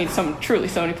 like, I mean, so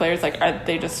many players, like, are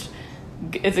they just,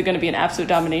 is it going to be an absolute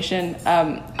domination?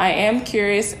 I am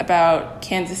curious about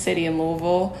Kansas City and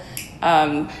Louisville,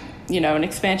 an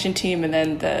expansion team, and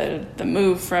then the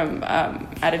move from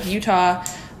out of Utah.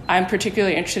 I'm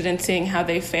particularly interested in seeing how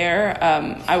they fare.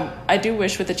 I do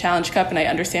wish with the Challenge Cup, and I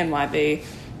understand why they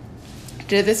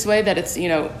did it this way, that it's,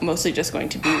 mostly just going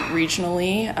to be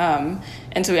regionally.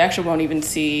 And so we actually won't even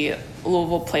see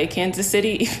Louisville play Kansas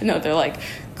City, even though they're like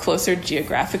closer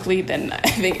geographically than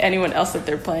I think anyone else that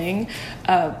they're playing.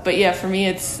 But yeah, for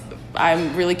me,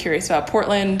 I'm really curious about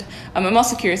Portland. I'm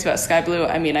also curious about Sky Blue.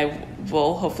 I mean, I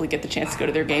will hopefully get the chance to go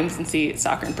to their games and see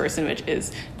soccer in person, which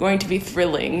is going to be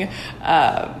thrilling.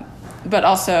 But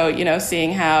also,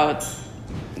 seeing how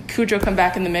Cujo come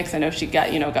back in the mix. I know she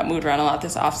got moved around a lot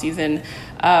this offseason.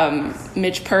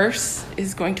 Midge Purse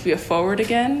is going to be a forward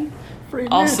again. Free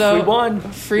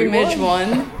Midge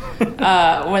won.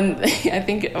 When I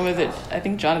think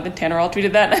Jonathan Tanneral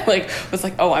tweeted that. I was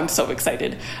like, oh, I'm so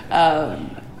excited.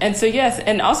 And so yes,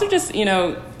 and also just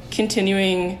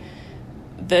continuing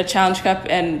the Challenge Cup,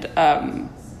 and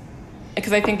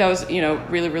because I think that was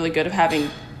really, really good of having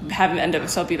the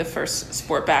NWSL be the first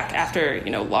sport back after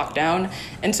lockdown,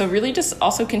 and so really just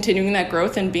also continuing that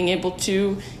growth and being able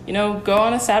to go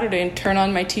on a Saturday and turn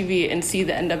on my TV and see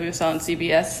the NWSL and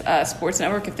CBS Sports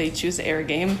Network if they choose to air a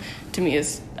game. To me,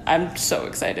 I'm so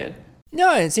excited.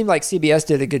 No, it seemed like CBS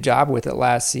did a good job with it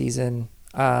last season.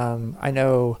 I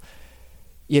know,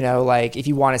 like if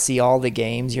you want to see all the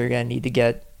games, you're going to need to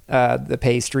get the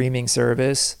pay streaming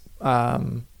service.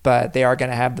 But they are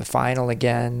going to have the final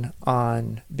again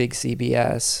on big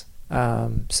CBS. I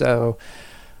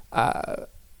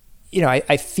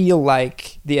feel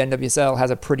like the NWSL has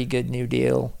a pretty good new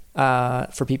deal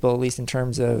for people, at least in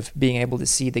terms of being able to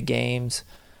see the games.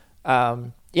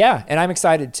 And I'm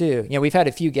excited too. We've had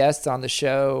a few guests on the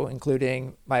show,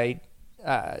 including my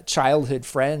childhood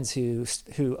friends who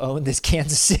own this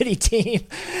Kansas City team,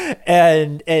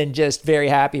 and just very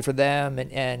happy for them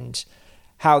and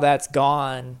how that's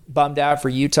gone. Bummed out for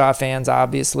Utah fans,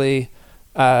 obviously,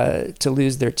 to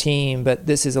lose their team. But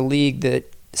this is a league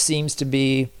that seems to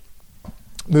be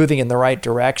moving in the right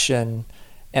direction.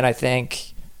 And I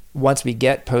think once we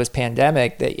get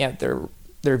post-pandemic, that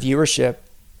their viewership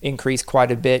increased quite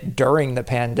a bit during the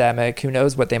pandemic. Who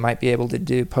knows what they might be able to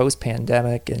do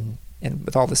post-pandemic and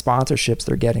with all the sponsorships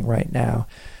they're getting right now.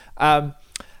 I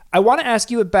want to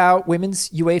ask you about Women's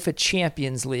UEFA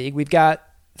Champions League. We've got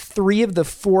 3 of the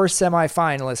 4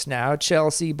 semifinalists now: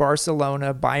 Chelsea,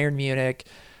 Barcelona, Bayern Munich.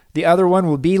 The other one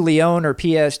will be Lyon or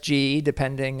PSG,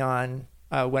 depending on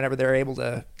whenever they're able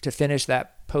to finish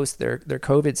that post their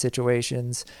COVID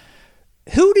situations.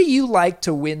 Who do you like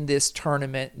to win this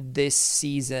tournament this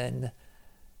season?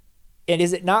 And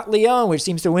is it not Lyon, which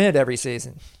seems to win it every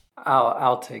season?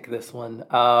 I'll take this one.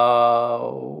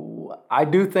 I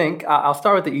do think I'll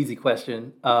start with the easy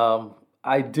question.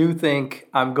 I do think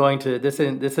I'm going to. This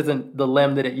isn't the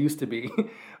limb that it used to be,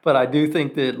 but I do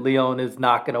think that Lyon is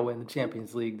not going to win the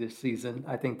Champions League this season.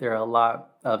 I think there are a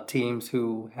lot of teams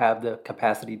who have the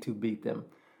capacity to beat them.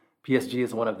 PSG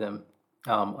is one of them.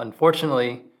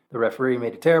 Unfortunately, the referee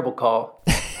made a terrible call.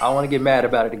 I don't want to get mad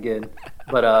about it again,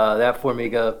 but that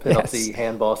Formiga penalty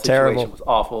handball situation was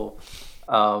awful.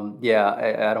 I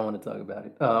don't want to talk about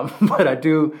it. But I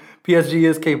do. PSG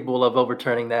is capable of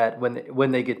overturning that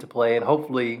when they get to play, and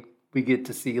hopefully we get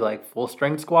to see like full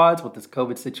strength squads. With this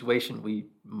COVID situation, we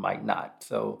might not.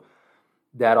 So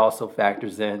that also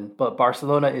factors in. But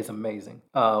Barcelona is amazing.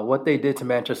 What they did to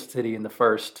Manchester City in the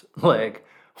first leg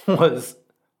was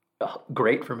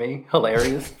great for me,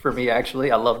 hilarious for me,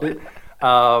 actually. I loved it.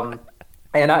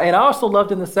 And I also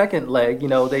loved in the second leg,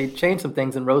 they changed some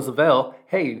things in Roosevelt.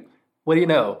 Hey, what do you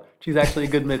know? She's actually a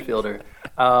good midfielder.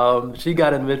 She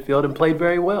got in midfield and played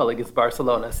very well against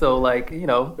Barcelona. So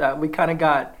we kind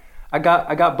of I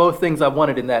got both things I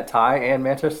wanted in that tie, and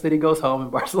Manchester City goes home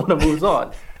and Barcelona moves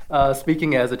on.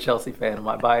 Speaking as a Chelsea fan,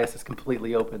 my bias is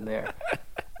completely open there.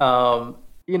 And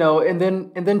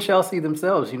then Chelsea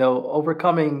themselves,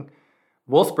 overcoming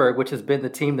Wolfsburg, which has been the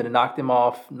team that knocked them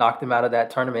out of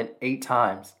that tournament 8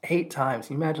 times. 8 times.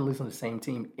 Can you imagine losing to the same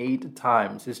team 8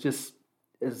 times? It's just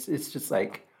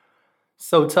like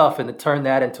so tough, and to turn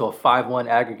that into a 5-1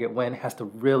 aggregate win has to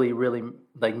really, really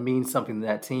mean something to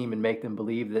that team and make them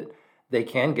believe that they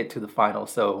can get to the final.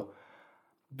 So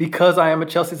because I am a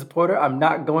Chelsea supporter, I'm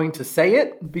not going to say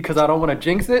it because I don't want to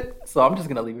jinx it. So I'm just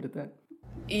going to leave it at that.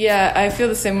 Yeah, I feel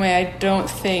the same way. I don't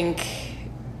think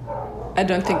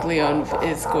Lyon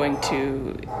is going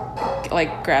to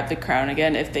grab the crown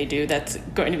again. If they do, that's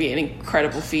going to be an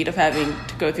incredible feat of having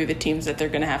to go through the teams that they're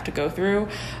going to have to go through.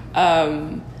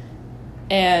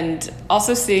 And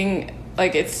also seeing,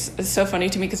 it's so funny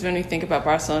to me because when we think about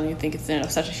Barcelona, you think it's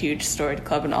such a huge storied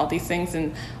club and all these things,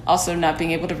 and also not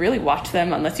being able to really watch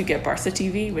them unless you get Barca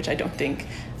TV, which I don't think.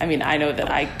 I mean, I know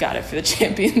that I got it for the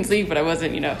Champions League, but I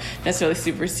wasn't necessarily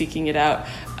super seeking it out.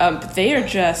 But they are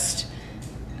just,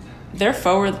 their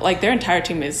forward, their entire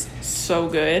team is so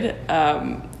good.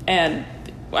 And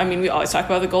I mean, we always talk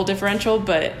about the goal differential,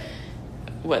 but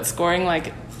scoring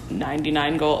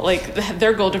 99 goal,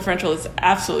 their goal differential is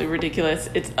absolutely ridiculous.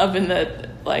 It's up in the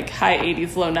high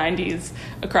 80s, low 90s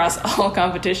across all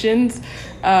competitions,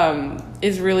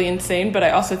 is really insane. But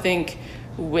I also think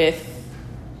with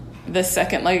the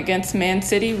second leg against Man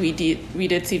City, we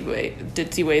did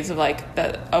see ways of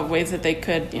ways that they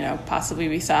could possibly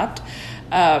be stopped.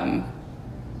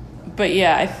 But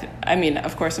yeah, I mean,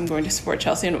 of course, I'm going to support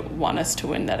Chelsea and want us to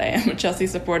win. That I am a Chelsea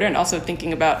supporter, and also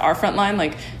thinking about our front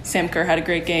line, Sam Kerr had a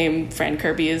great game. Fran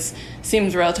Kirby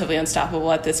seems relatively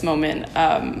unstoppable at this moment,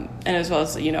 and as well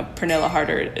as Pernilla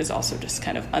Harder is also just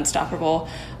kind of unstoppable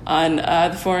on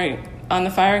the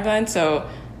firing line. So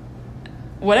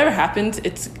whatever happens,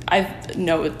 I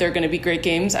know they're going to be great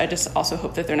games. I just also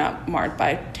hope that they're not marred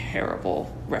by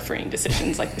terrible refereeing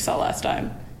decisions like we saw last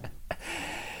time.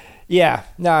 Yeah,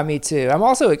 no, me too.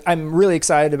 I'm really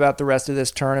excited about the rest of this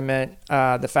tournament.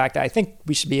 The fact that I think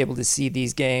we should be able to see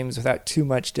these games without too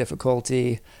much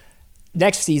difficulty.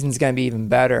 Next season's going to be even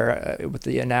better with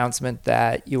the announcement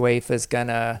that UEFA is going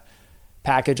to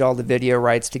package all the video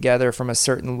rights together from a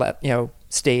certain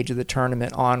stage of the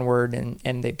tournament onward,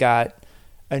 and they've got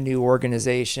a new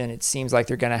organization. It seems like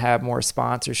they're going to have more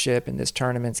sponsorship, and this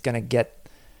tournament's going to get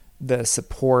the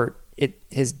support it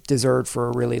has deserved for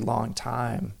a really long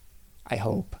time.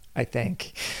 I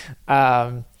think.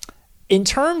 In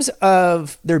terms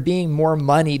of there being more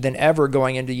money than ever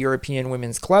going into European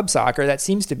women's club soccer, that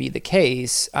seems to be the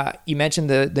case. You mentioned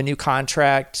the new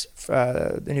contract,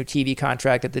 the new TV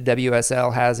contract that the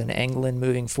WSL has in England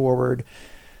moving forward.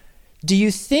 Do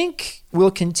you think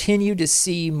we'll continue to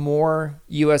see more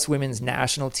U.S. women's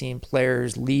national team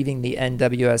players leaving the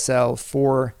NWSL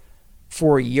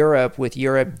for Europe, with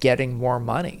Europe getting more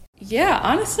money? Yeah,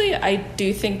 honestly, I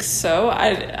do think so.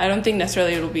 I don't think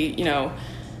necessarily it'll be,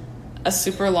 a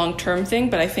super long-term thing,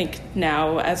 but I think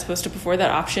now, as opposed to before, that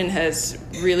option has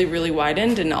really, really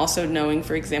widened. And also knowing,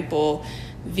 for example,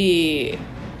 the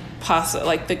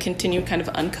continued kind of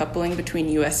uncoupling between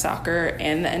U.S. soccer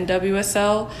and the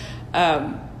NWSL,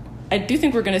 I do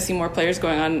think we're going to see more players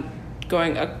going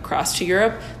across to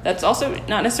Europe. That's also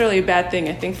not necessarily a bad thing.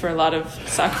 I think for a lot of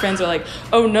soccer fans are like,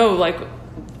 oh no,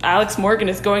 Alex Morgan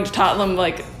is going to Tottenham,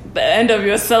 the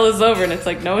NWSL is over, and it's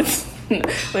no, it's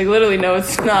literally no,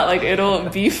 it's not. It'll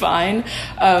be fine.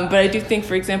 But I do think,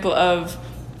 for example, of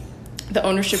the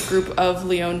ownership group of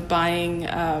Lyon buying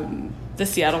the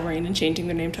Seattle Reign and changing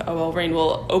their name to OL Reign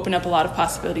will open up a lot of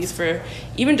possibilities for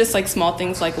even just small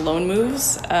things like loan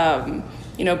moves,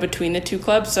 between the two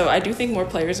clubs. So I do think more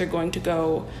players are going to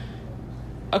go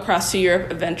across to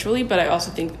Europe eventually, but I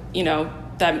also think,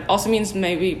 that also means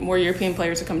maybe more European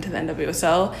players will come to the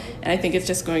NWSL, and I think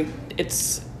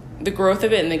it's the growth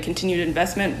of it and the continued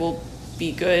investment will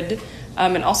be good.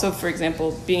 And also, for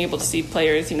example, being able to see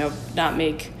players, not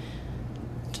make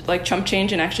chump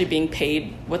change and actually being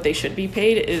paid what they should be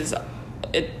paid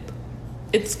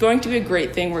it's going to be a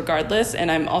great thing regardless.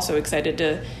 And I'm also excited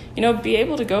to, be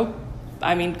able to go.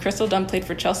 I mean, Crystal Dunn played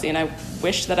for Chelsea, and I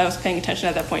wish that I was paying attention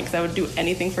at that point because I would do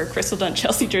anything for a Crystal Dunn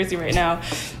Chelsea jersey right now.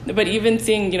 But even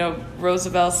seeing,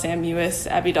 Roosevelt, Sam Mewis,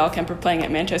 Abby Dahlkemper playing at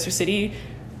Manchester City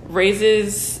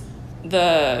raises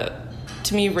to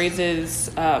me, raises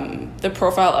the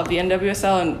profile of the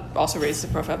NWSL and also raises the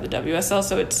profile of the WSL.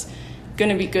 So it's going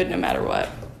to be good no matter what.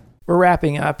 We're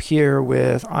wrapping up here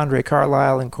with Andre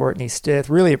Carlisle and Courtney Stith.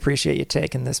 Really appreciate you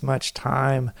taking this much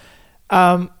time.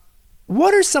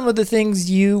 What are some of the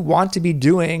things you want to be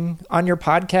doing on your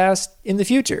podcast in the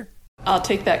future? I'll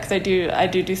take that because I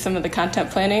do some of the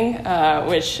content planning,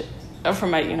 which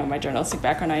from my journalistic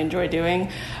background I enjoy doing.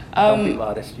 Don't be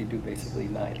modest. You do basically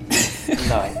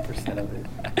 99% of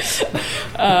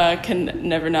it. Can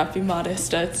never not be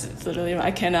modest. It's literally,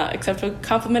 I cannot accept a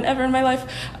compliment ever in my life.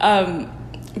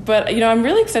 But I'm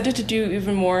really excited to do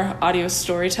even more audio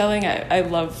storytelling. I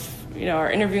love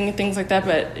our interviewing and things like that,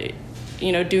 but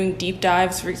doing deep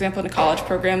dives, for example, in college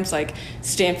programs like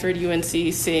Stanford,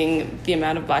 UNC, seeing the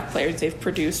amount of Black players they've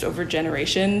produced over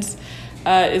generations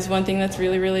is one thing that's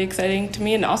really, really exciting to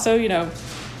me. And also,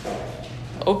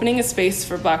 opening a space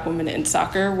for Black women in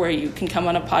soccer where you can come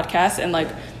on a podcast and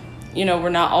we're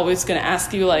not always going to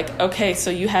ask you okay, so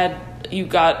you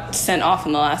got sent off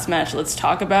in the last match, let's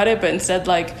talk about it. But instead,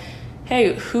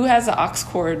 hey, who has the aux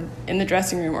cord in the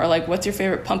dressing room? Or what's your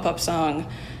favorite pump up song?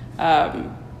 What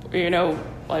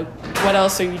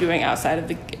else are you doing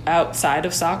outside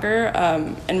of soccer?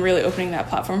 And really opening that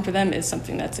platform for them is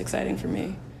something that's exciting for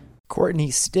me.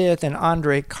 Courtney Stith and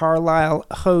Andre Carlisle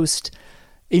host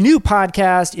a new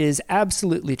podcast. Is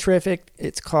absolutely terrific.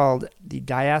 It's called the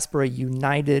Diaspora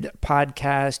United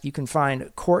Podcast. You can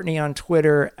find Courtney on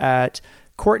Twitter at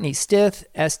Courtney Stith,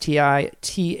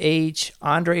 Stith.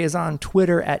 Andre is on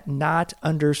Twitter at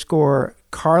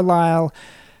 @not_Carlisle.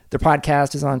 Their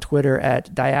podcast is on Twitter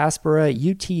at Diaspora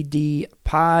UTD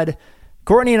Pod.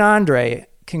 Courtney and Andre,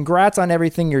 congrats on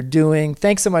everything you're doing.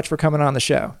 Thanks so much for coming on the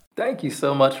show. Thank you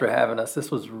so much for having us.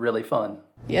 This was really fun.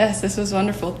 Yes, this was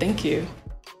wonderful. Thank you.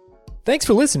 Thanks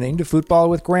for listening to Football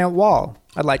with Grant Wahl.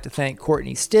 I'd like to thank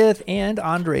Courtney Stith and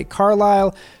Andre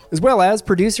Carlisle, as well as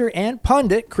producer and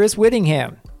pundit Chris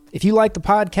Whittingham. If you like the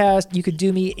podcast, you could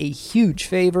do me a huge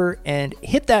favor and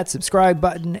hit that subscribe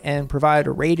button and provide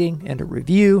a rating and a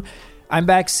review. I'm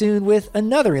back soon with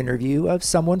another interview of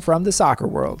someone from the soccer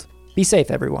world. Be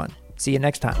safe, everyone. See you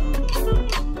next time.